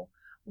into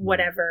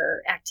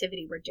whatever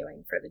activity we're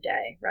doing for the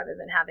day, rather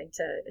than having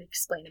to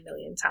explain a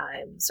million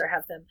times or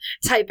have them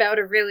type out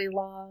a really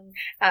long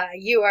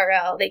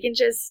URL. They can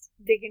just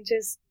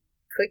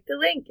click the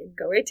link and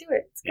go right to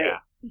it. It's great.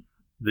 Yeah.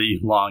 The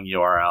long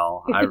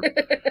URL.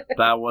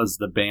 That was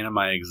the bane of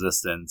my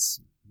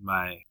existence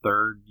my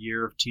third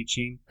year of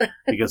teaching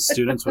because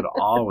students would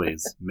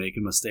always make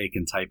a mistake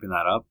in typing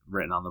that up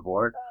written on the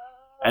board.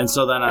 And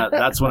so then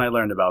that's when I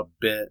learned about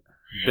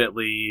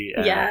Bitly.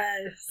 And,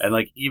 yes. And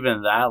like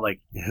even that, like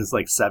it was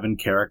like 7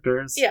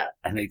 characters. Yeah.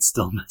 And they'd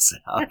still mess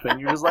it up.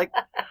 And you're just like,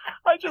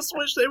 I just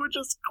wish they would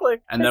just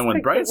click. And just then with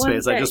like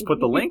Brightspace, I just put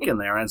the link in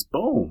there and it's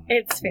boom.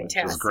 It's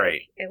fantastic. Which is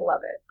great. I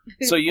love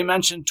it. So you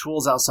mentioned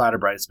tools outside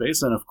of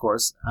Brightspace. And of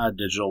course,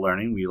 digital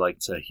learning. We like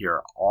to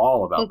hear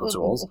all about the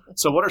tools.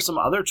 So what are some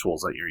other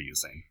tools that you're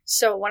using?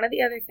 So one of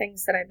the other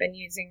things that I've been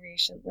using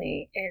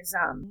recently is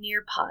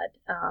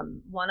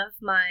Nearpod. One of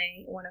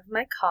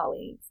my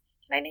colleagues.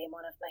 Can I name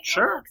one of my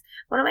colleagues?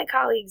 One of my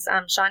colleagues,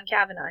 Sean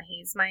Kavanaugh.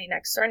 He's my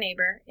next door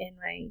neighbor in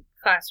my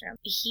classroom.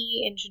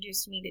 He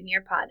introduced me to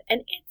Nearpod,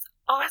 and it's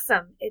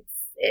awesome.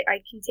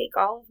 I can take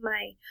all of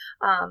my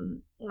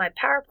my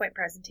PowerPoint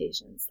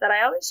presentations that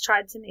I always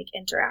tried to make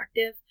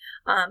interactive,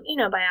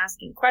 by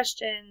asking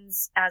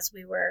questions as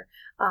we were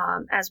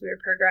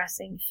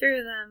progressing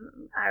through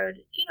them. I would,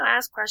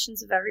 ask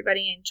questions of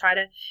everybody and try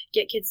to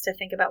get kids to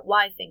think about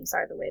why things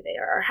are the way they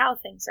are or how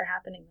things are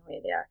happening the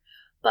way they are.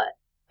 But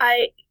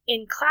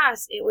in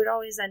class, it would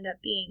always end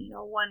up being,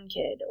 one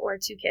kid or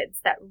 2 kids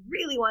that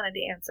really wanted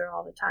to answer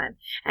all the time.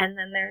 And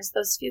then there's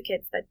those few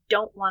kids that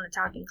don't want to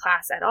talk in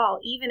class at all,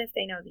 even if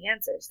they know the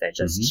answers. They're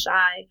just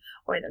shy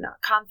or they're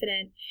not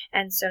confident.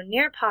 And so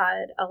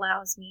Nearpod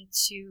allows me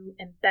to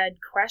embed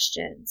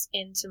questions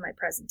into my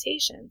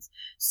presentations.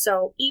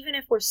 So even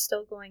if we're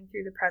still going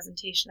through the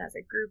presentation as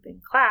a group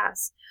in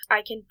class,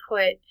 I can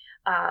put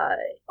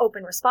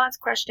open response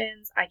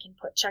questions. I can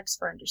put checks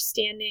for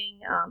understanding,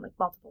 like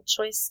multiple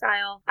choice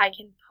style. I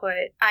can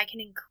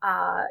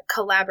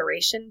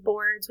collaboration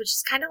boards, which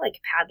is kind of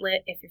like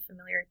Padlet. If you're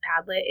familiar with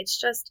Padlet, it's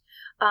just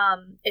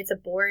it's a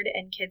board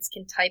and kids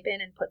can type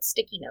in and put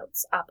sticky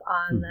notes up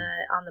on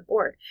the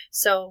board.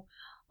 So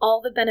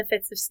all the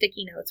benefits of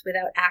sticky notes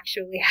without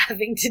actually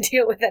having to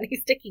deal with any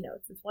sticky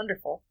notes. It's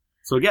wonderful.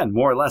 So again,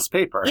 more or less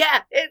paper.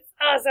 Yeah, it's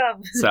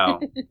awesome.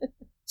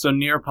 So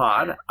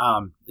Nearpod,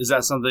 is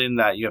that something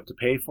that you have to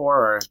pay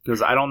for?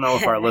 Because I don't know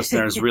if our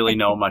listeners really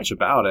know much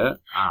about it.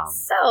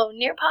 So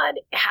Nearpod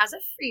has a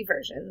free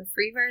version. The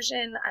free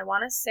version, I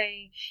want to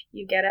say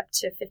you get up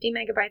to 50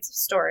 megabytes of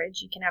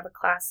storage. You can have a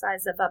class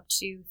size of up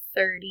to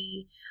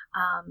 30.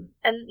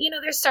 And,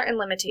 there's certain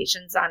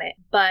limitations on it.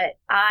 But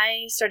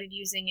I started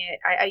using it.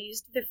 I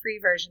used the free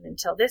version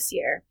until this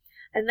year.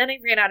 And then I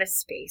ran out of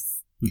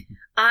space.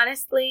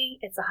 Honestly,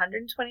 it's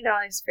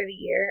 $120 for the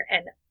year.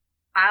 And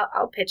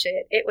I'll pitch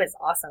it. It was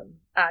awesome.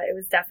 It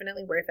was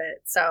definitely worth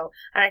it. So,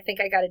 and I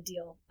think I got a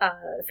deal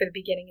for the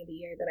beginning of the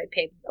year that I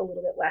paid a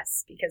little bit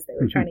less because they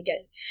were trying to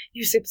get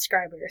new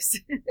subscribers.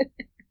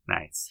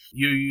 Nice.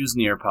 You use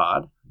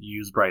Nearpod. You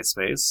use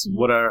Brightspace.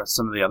 What are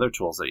some of the other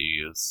tools that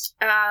you use?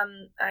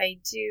 I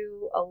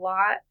do a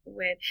lot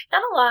with,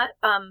 not a lot,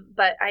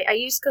 but I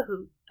use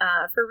Kahoot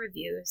for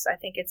reviews. I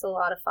think it's a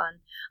lot of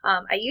fun.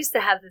 I used to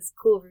have this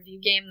cool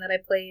review game that I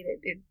played.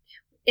 It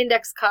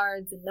index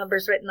cards and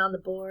numbers written on the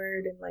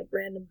board and like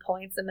random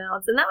points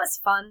amounts, and that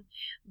was fun.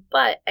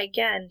 But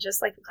again,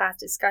 just like the class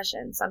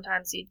discussion,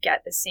 sometimes you'd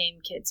get the same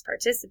kids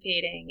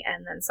participating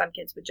and then some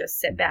kids would just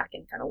sit back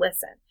and kind of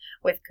listen.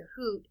 With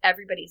Kahoot,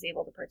 everybody's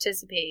able to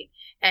participate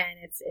and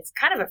it's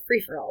kind of a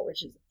free-for-all,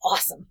 which is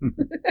awesome.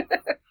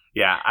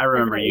 Yeah, I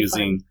remember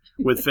using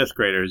with 5th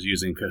graders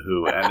using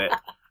Kahoot, and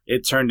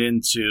it turned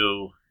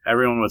into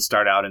everyone would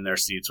start out in their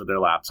seats with their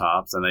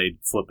laptops and they'd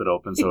flip it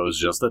open so it was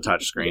just a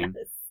touch screen.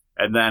 Yes.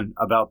 And then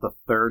about the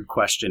 3rd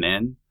question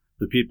in,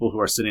 the people who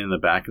are sitting in the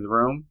back of the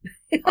room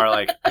are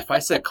like, if I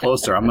sit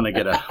closer, I'm going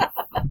to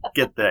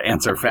get the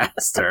answer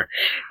faster.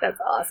 That's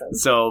awesome.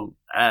 So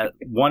at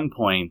one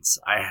point,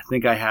 I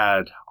think I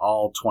had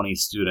all 20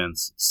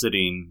 students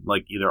sitting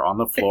like either on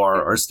the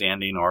floor or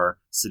standing or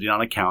sitting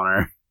on a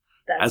counter.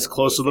 That's as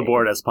close to the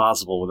board as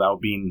possible without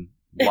being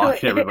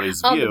blocking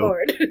everybody's on view. The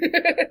board.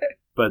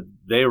 But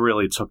they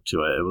really took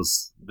to it.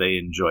 They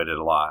enjoyed it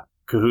a lot.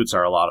 Kahoots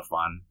are a lot of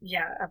fun.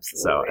 Yeah,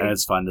 absolutely. So, and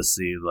it's fun to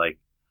see, like,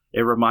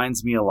 it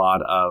reminds me a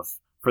lot of,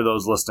 for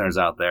those listeners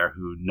out there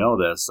who know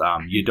this,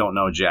 You Don't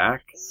Know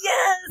Jack.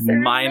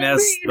 Yes!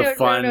 Minus the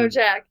fun, know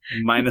Jack.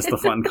 minus the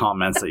fun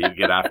comments that you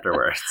get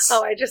afterwards.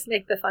 Oh, I just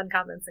make the fun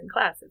comments in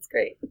class. It's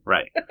great.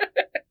 Right.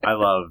 I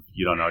love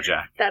You Don't Know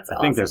Jack. That's awesome.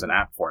 I think there's an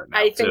app for it now,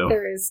 I think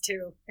there is,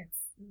 too.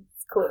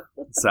 It's cool.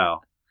 So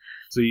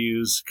you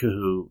use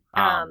Kahoot.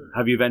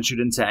 Have you ventured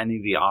into any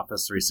of the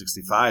Office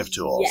 365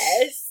 tools?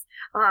 Yes.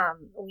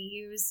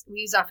 We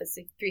use Office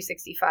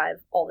 365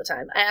 all the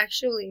time. I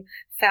actually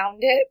found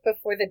it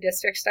before the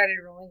district started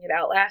rolling it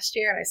out last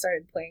year, and I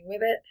started playing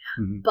with it.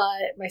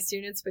 But my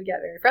students would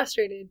get very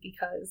frustrated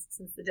because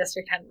since the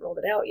district hadn't rolled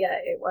it out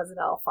yet, it wasn't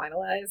all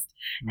finalized.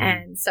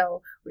 And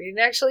so we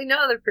didn't actually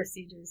know the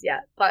procedures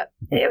yet. But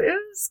it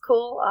was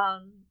cool.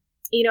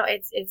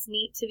 it's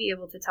neat to be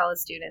able to tell the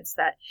students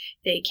that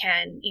they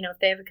can, if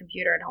they have a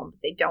computer at home, but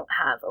they don't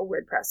have a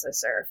word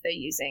processor, if they're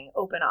using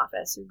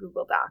OpenOffice or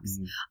Google Docs,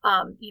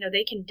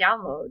 they can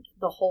download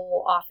the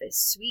whole Office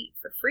suite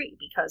for free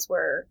because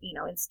we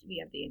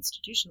have the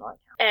institutional account.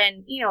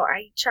 And,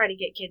 I try to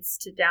get kids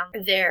to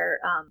download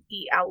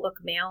the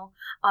Outlook mail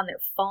on their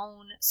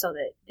phone so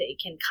that they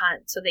can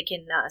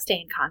stay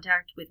in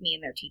contact with me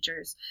and their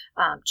teachers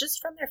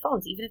just from their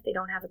phones, even if they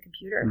don't have a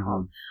computer at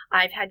home.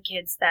 I've had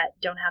kids that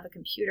don't have a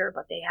computer,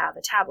 but they have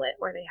a tablet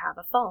or they have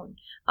a phone,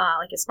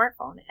 like a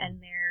smartphone,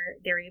 and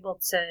they're able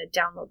to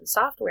download the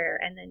software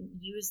and then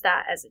use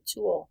that as a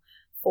tool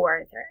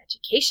for their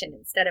education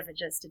instead of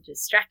just a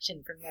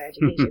distraction from their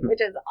education,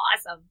 which is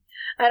awesome.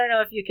 I don't know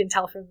if you can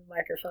tell from the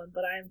microphone,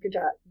 but I have a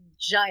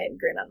giant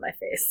grin on my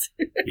face.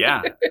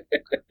 Yeah.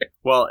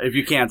 Well, if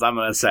you can't, I'm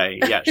going to say,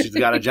 yeah, she's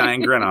got a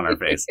giant grin on her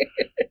face.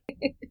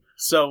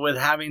 So with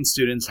having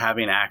students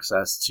having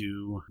access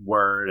to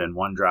Word and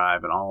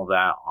OneDrive and all of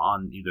that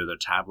on either their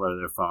tablet or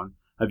their phone,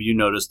 have you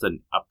noticed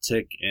an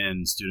uptick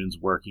in students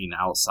working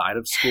outside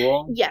of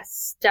school?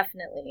 Yes,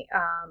 definitely.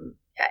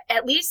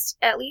 At least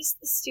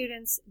the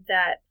students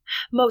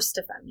most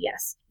of them,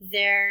 yes.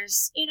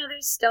 There's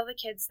still the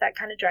kids that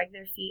kind of drag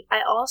their feet.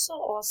 I also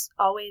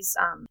always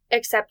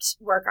accept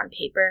work on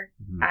paper.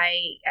 Mm-hmm.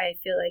 I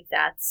feel like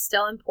that's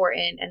still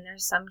important. And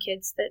there's some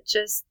kids that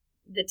just,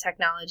 the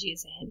technology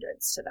is a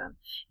hindrance to them.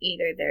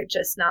 Either they're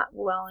just not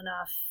well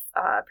enough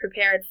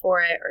prepared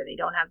for it, or they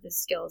don't have the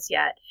skills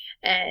yet.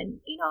 And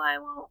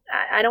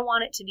I don't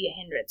want it to be a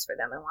hindrance for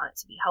them. I want it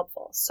to be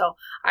helpful. So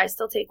I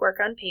still take work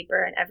on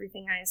paper, and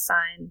everything I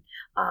assign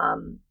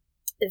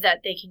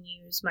that they can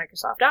use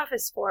Microsoft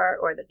Office for,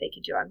 or that they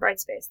can do on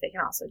Brightspace, they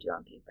can also do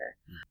on paper.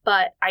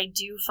 But I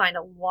do find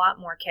a lot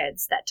more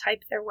kids that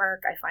type their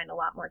work. I find a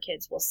lot more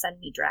kids will send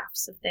me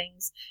drafts of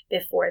things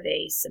before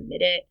they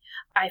submit it.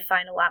 I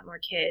find a lot more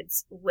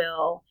kids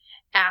will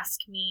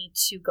ask me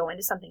to go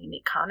into something and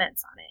make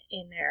comments on it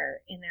in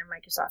their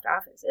Microsoft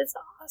Office. It's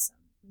awesome.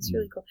 It's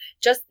really cool.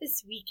 Just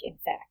this week, in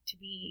fact,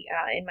 we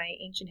in my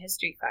ancient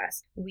history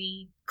class,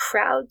 we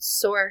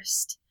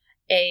crowdsourced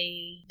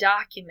a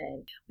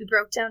document. We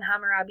broke down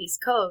Hammurabi's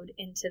code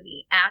into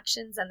the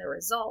actions and the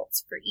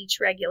results for each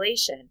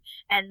regulation,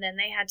 and then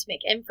they had to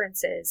make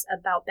inferences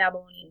about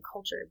Babylonian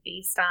culture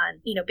based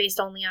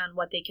only on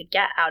what they could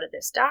get out of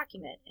this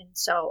document. And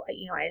so,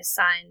 I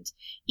assigned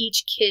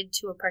each kid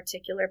to a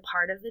particular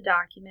part of the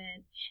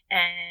document,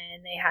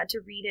 and they had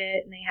to read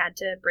it and they had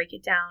to break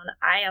it down.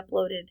 I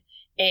uploaded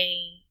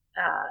a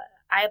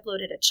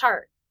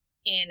chart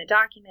in a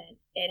document.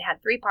 It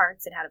had 3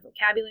 parts. It had a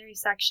vocabulary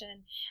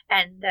section,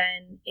 and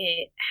then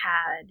it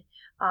had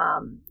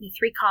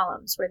 3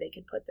 columns where they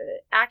could put the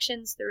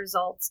actions, the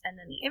results, and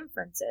then the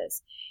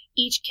inferences.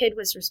 Each kid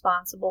was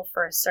responsible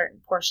for a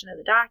certain portion of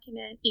the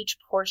document. Each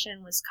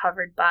portion was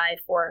covered by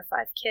 4 or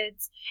 5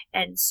 kids,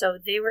 and so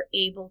they were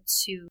able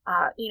to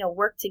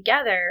work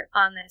together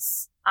on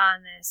this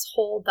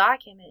whole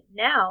document.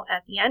 Now,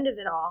 at the end of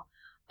it all,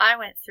 I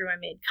went through, I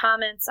made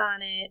comments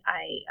on it.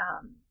 I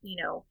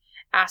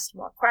asked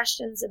more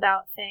questions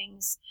about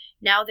things.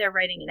 Now they're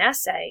writing an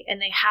essay,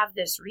 and they have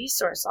this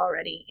resource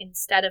already,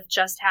 instead of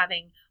just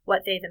having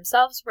what they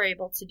themselves were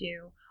able to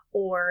do,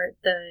 or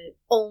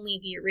only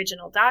the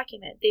original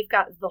document. They've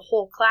got the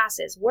whole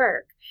class's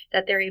work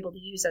that they're able to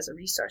use as a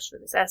resource for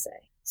this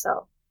essay.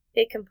 So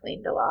they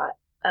complained a lot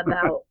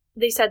about,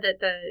 they said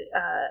that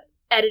the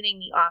editing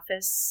the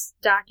Office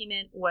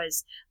document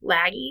was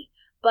laggy,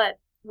 but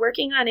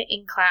working on it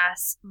in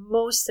class,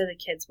 most of the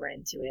kids were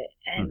into it.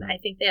 And I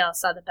think they all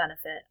saw the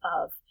benefit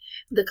of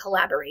the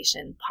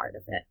collaboration part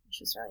of it, which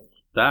was really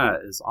neat.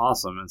 That is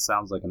awesome. It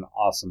sounds like an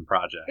awesome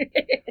project.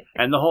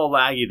 And the whole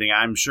laggy thing,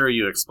 I'm sure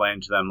you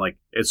explained to them, like,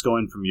 it's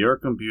going from your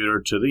computer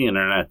to the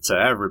internet to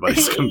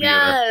everybody's computer.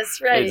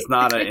 Yes, right. It's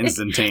not an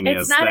instantaneous thing.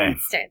 It's not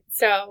instant.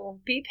 So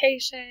be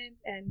patient.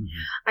 And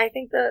I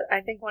think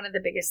one of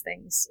the biggest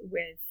things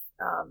with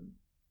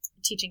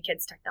teaching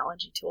kids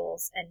technology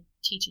tools and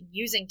teaching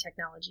using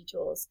technology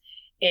tools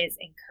is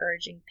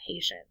encouraging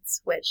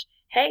patience, which,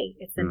 hey,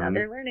 it's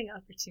another learning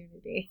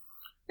opportunity.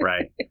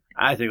 Right.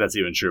 I think that's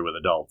even true with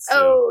adults, too.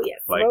 Oh, yes,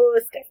 like,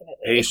 most definitely.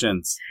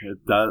 Patience.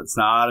 It's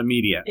not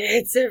immediate.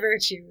 It's a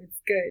virtue.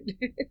 It's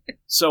good.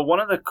 So one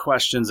of the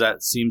questions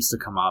that seems to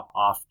come up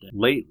often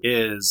late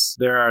is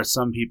there are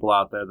some people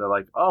out there that are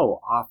like,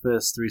 oh,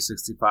 Office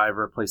 365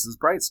 replaces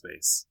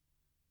Brightspace.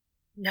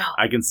 No.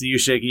 I can see you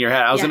shaking your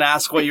head. I was going to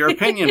ask what your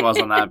opinion was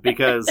on that,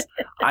 because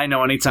I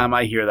know anytime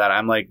I hear that,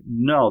 I'm like,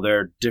 no,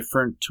 they're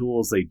different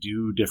tools. They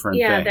do different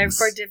things. Yeah,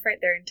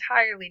 they're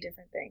entirely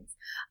different things.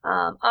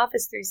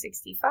 Office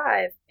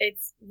 365,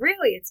 it's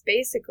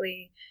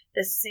basically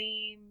the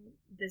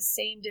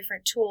same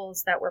different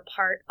tools that were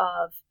part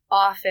of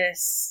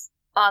Office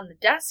on the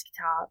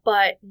desktop,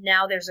 but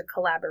now there's a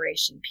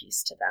collaboration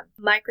piece to them.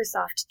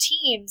 Microsoft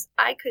Teams,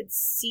 I could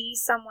see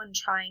someone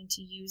trying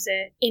to use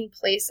it in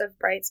place of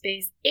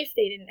Brightspace if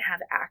they didn't have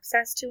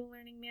access to a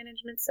learning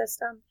management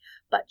system,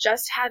 but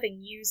just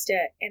having used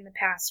it in the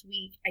past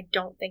week, I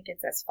don't think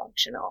it's as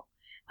functional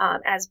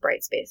as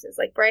Brightspace is.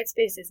 Like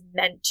Brightspace is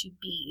meant to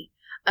be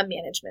a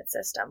management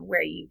system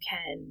where you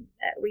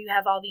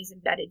have all these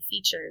embedded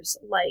features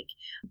like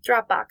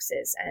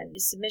Dropboxes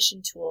and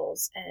submission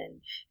tools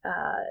and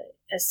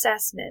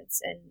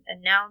assessments and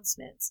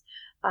announcements.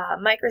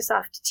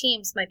 Microsoft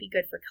Teams might be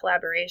good for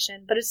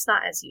collaboration, but it's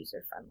not as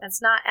user-friendly.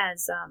 It's not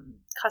as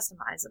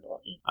customizable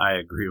either. I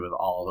agree with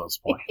all those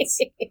points.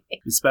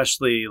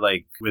 Especially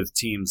like with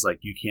Teams, like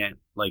you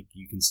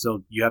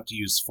have to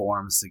use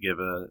forms to give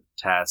a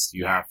test.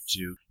 You have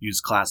to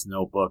use Class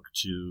Notebook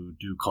to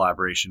do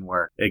collaboration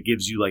where it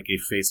gives you like a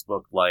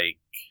Facebook-like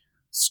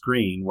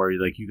screen where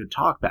you could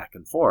talk back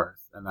and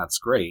forth, and that's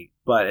great,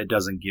 but it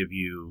doesn't give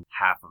you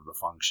half of the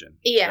function.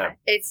 Yeah,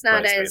 it's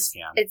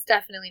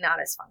definitely not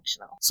as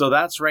functional. So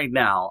that's right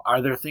now.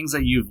 Are there things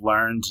that you've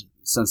learned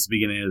since the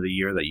beginning of the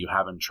year that you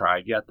haven't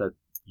tried yet that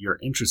you're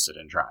interested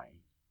in trying?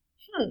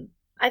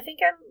 I think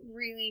I'm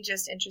really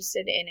just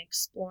interested in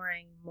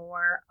exploring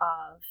more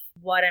of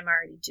what I'm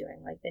already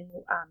doing. Like the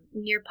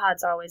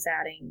Nearpod's always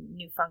adding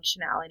new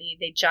functionality.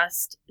 They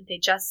just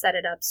set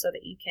it up so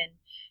that you can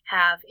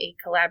have a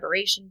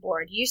collaboration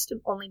board. You used to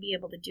only be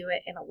able to do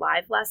it in a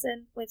live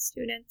lesson with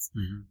students,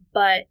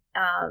 but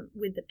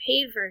with the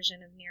paid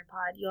version of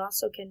Nearpod, you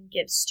also can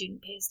give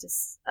student-paced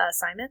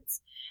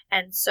assignments,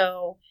 and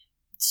so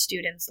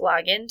students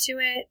log into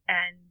it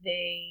and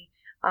they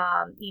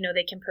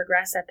can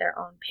progress at their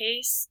own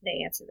pace.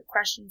 They answer the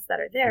questions that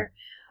are there.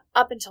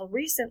 Up until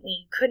recently,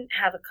 you couldn't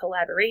have a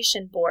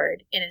collaboration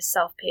board in a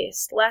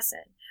self-paced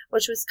lesson,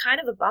 which was kind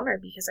of a bummer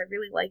because I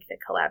really like the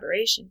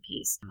collaboration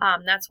piece.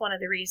 That's one of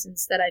the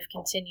reasons that I've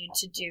continued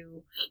to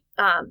do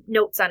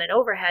notes on an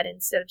overhead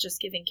instead of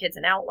just giving kids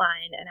an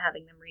outline and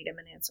having them read them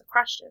and answer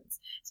questions.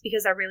 It's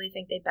because I really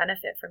think they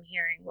benefit from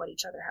hearing what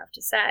each other have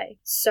to say.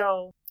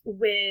 So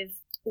with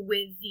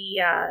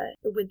the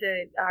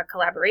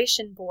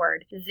collaboration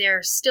board,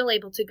 they're still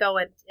able to go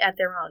at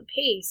their own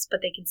pace,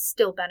 but they can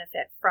still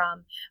benefit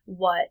from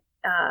what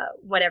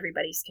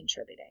everybody's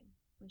contributing,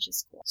 which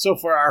is cool. So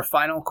for our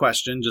final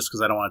question, just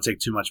because I don't want to take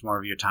too much more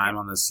of your time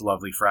on this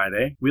lovely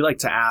Friday, we like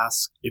to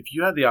ask if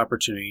you had the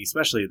opportunity,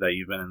 especially that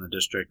you've been in the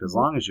district as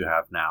long as you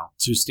have now,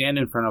 to stand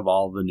in front of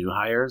all the new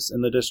hires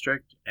in the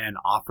district and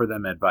offer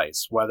them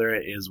advice, whether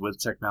it is with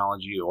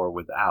technology or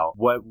without,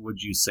 what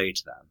would you say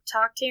to them?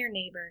 Talk to your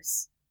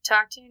neighbors.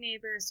 Talk to your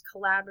neighbors,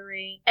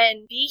 collaborate,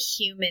 and be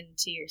human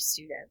to your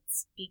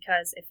students.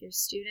 Because if your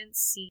students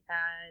see you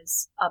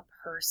as a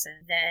person,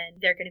 then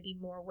they're going to be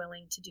more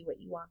willing to do what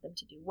you want them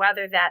to do.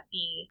 Whether that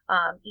be,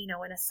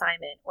 an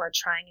assignment or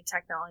trying a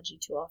technology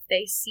tool. If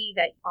they see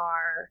that you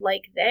are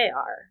like they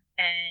are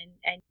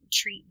and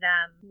treat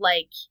them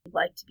like you'd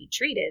like to be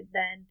treated,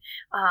 then,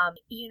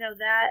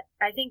 that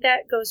I think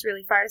that goes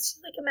really far. It's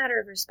just like a matter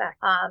of respect.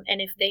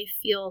 And if they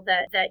feel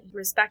that you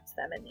respect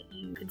them and that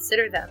you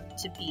consider them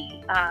to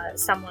be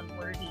someone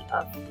worthy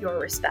of your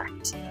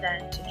respect,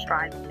 then to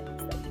try the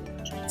things that you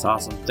want to try. That's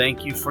awesome.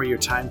 Thank you for your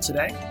time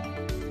today.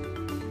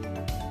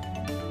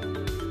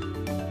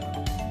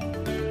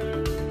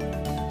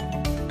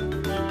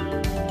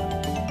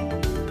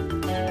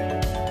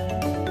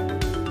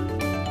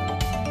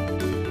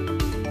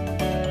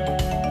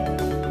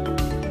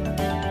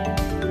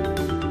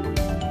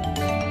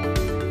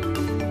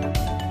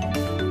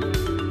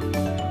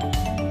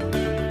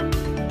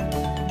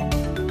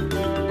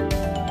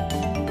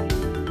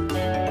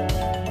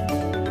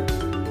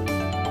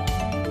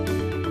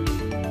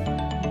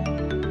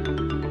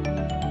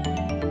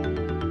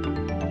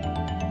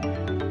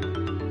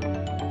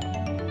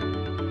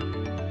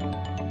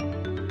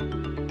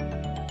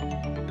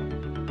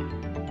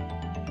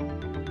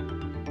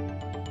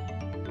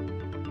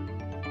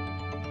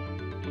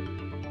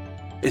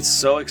 It's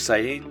so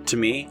exciting to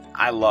me.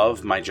 I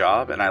love my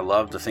job and I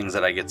love the things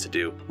that I get to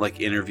do,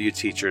 like interview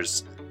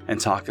teachers and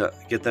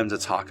get them to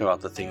talk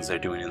about the things they're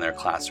doing in their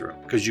classroom,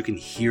 because you can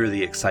hear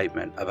the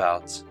excitement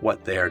about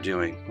what they are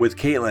doing. With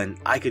Caitlin,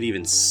 I could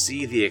even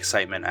see the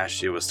excitement as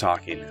she was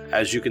talking.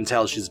 As you can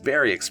tell, she's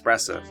very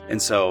expressive,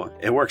 and so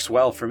it works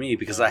well for me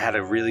because I had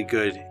a really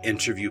good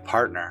interview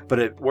partner, but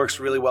it works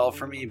really well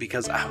for me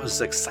because I was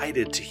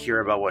excited to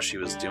hear about what she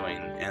was doing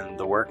and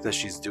the work that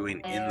she's doing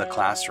in the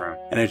classroom,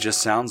 and it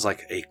just sounds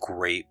like a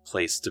great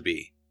place to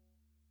be.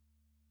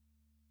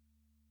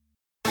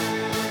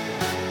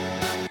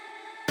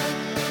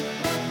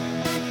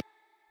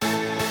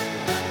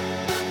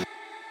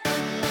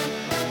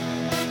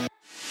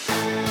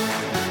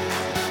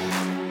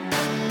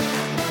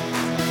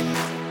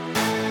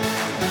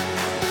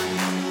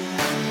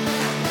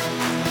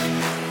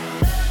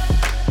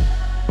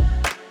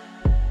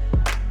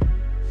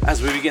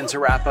 As we begin to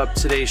wrap up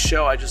today's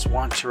show, I just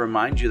want to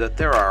remind you that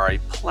there are a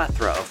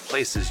plethora of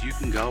places you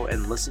can go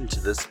and listen to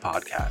this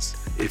podcast.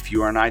 If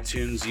you are an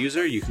iTunes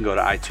user, you can go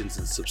to iTunes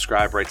and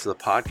subscribe right to the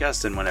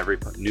podcast, and when every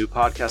new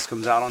podcast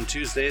comes out on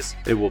Tuesdays,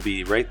 it will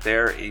be right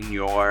there in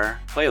your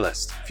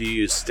playlist. If you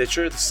use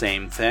Stitcher, the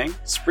same thing.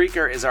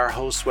 Spreaker is our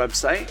host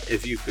website.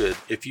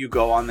 If you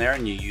go on there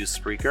and you use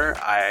Spreaker,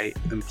 I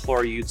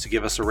implore you to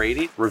give us a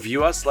rating,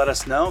 review us, let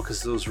us know,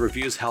 because those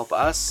reviews help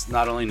us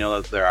not only know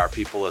that there are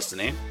people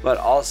listening, but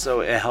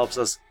also it helps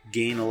us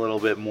gain a little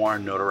bit more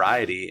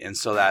notoriety, and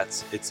so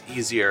that it's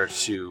easier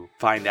to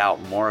find out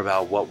more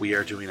about what we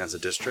are doing as a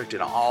district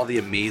and all the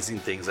amazing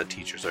things that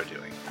teachers are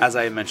doing. As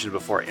I mentioned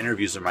before,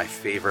 interviews are my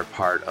favorite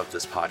part of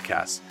this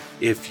podcast.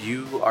 If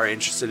you are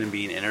interested in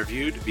being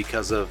interviewed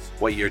because of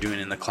what you're doing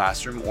in the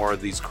classroom or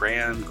these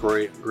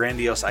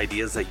grandiose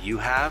ideas that you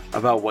have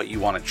about what you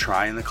want to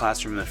try in the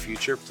classroom in the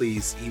future,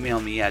 please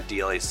email me at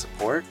DLA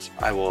Support.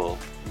 I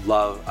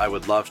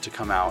would love to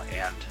come out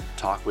and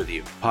talk with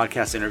you.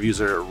 Podcast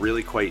interviews are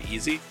really quite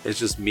easy. It's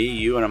just me,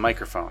 you, and a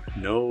microphone.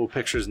 No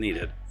pictures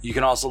needed. You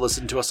can also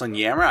listen to us on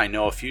Yammer. I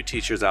know a few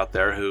teachers out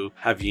there who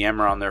have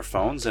Yammer on their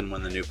phones, and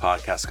when the new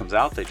podcast comes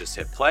out, they just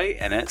hit play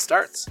and it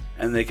starts.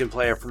 And they can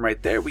play it from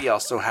right there. We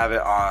also have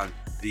it on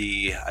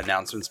the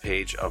announcements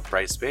page of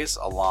Brightspace,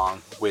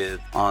 along with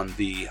on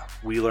the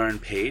We Learn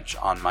page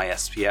on my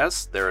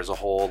SPS. There is a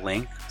whole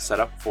link set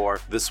up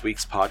for this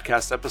week's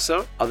podcast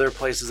episode. Other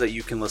places that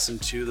you can listen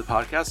to the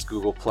podcast: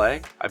 Google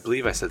Play, I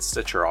believe I said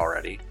Stitcher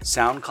already,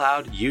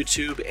 SoundCloud,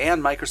 YouTube,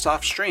 and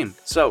Microsoft Stream.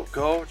 So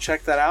go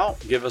check that out,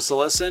 give us a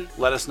listen,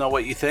 let us know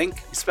what you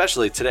think,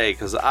 especially today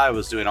because I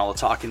was doing all the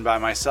talking by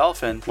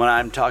myself, and when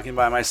I'm talking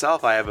by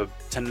myself, I have a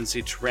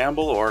tendency to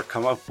ramble or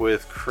come up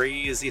with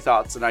crazy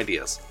thoughts and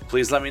ideas.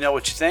 Please let me know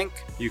what you think.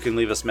 You can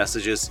leave us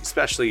messages,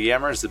 especially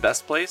Yammer is the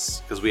best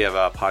place because we have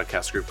a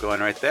podcast group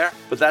going right there.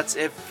 But that's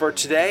it for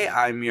today.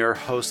 I'm your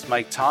host,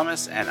 Mike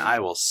Thomas, and I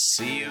will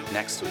see you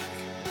next week.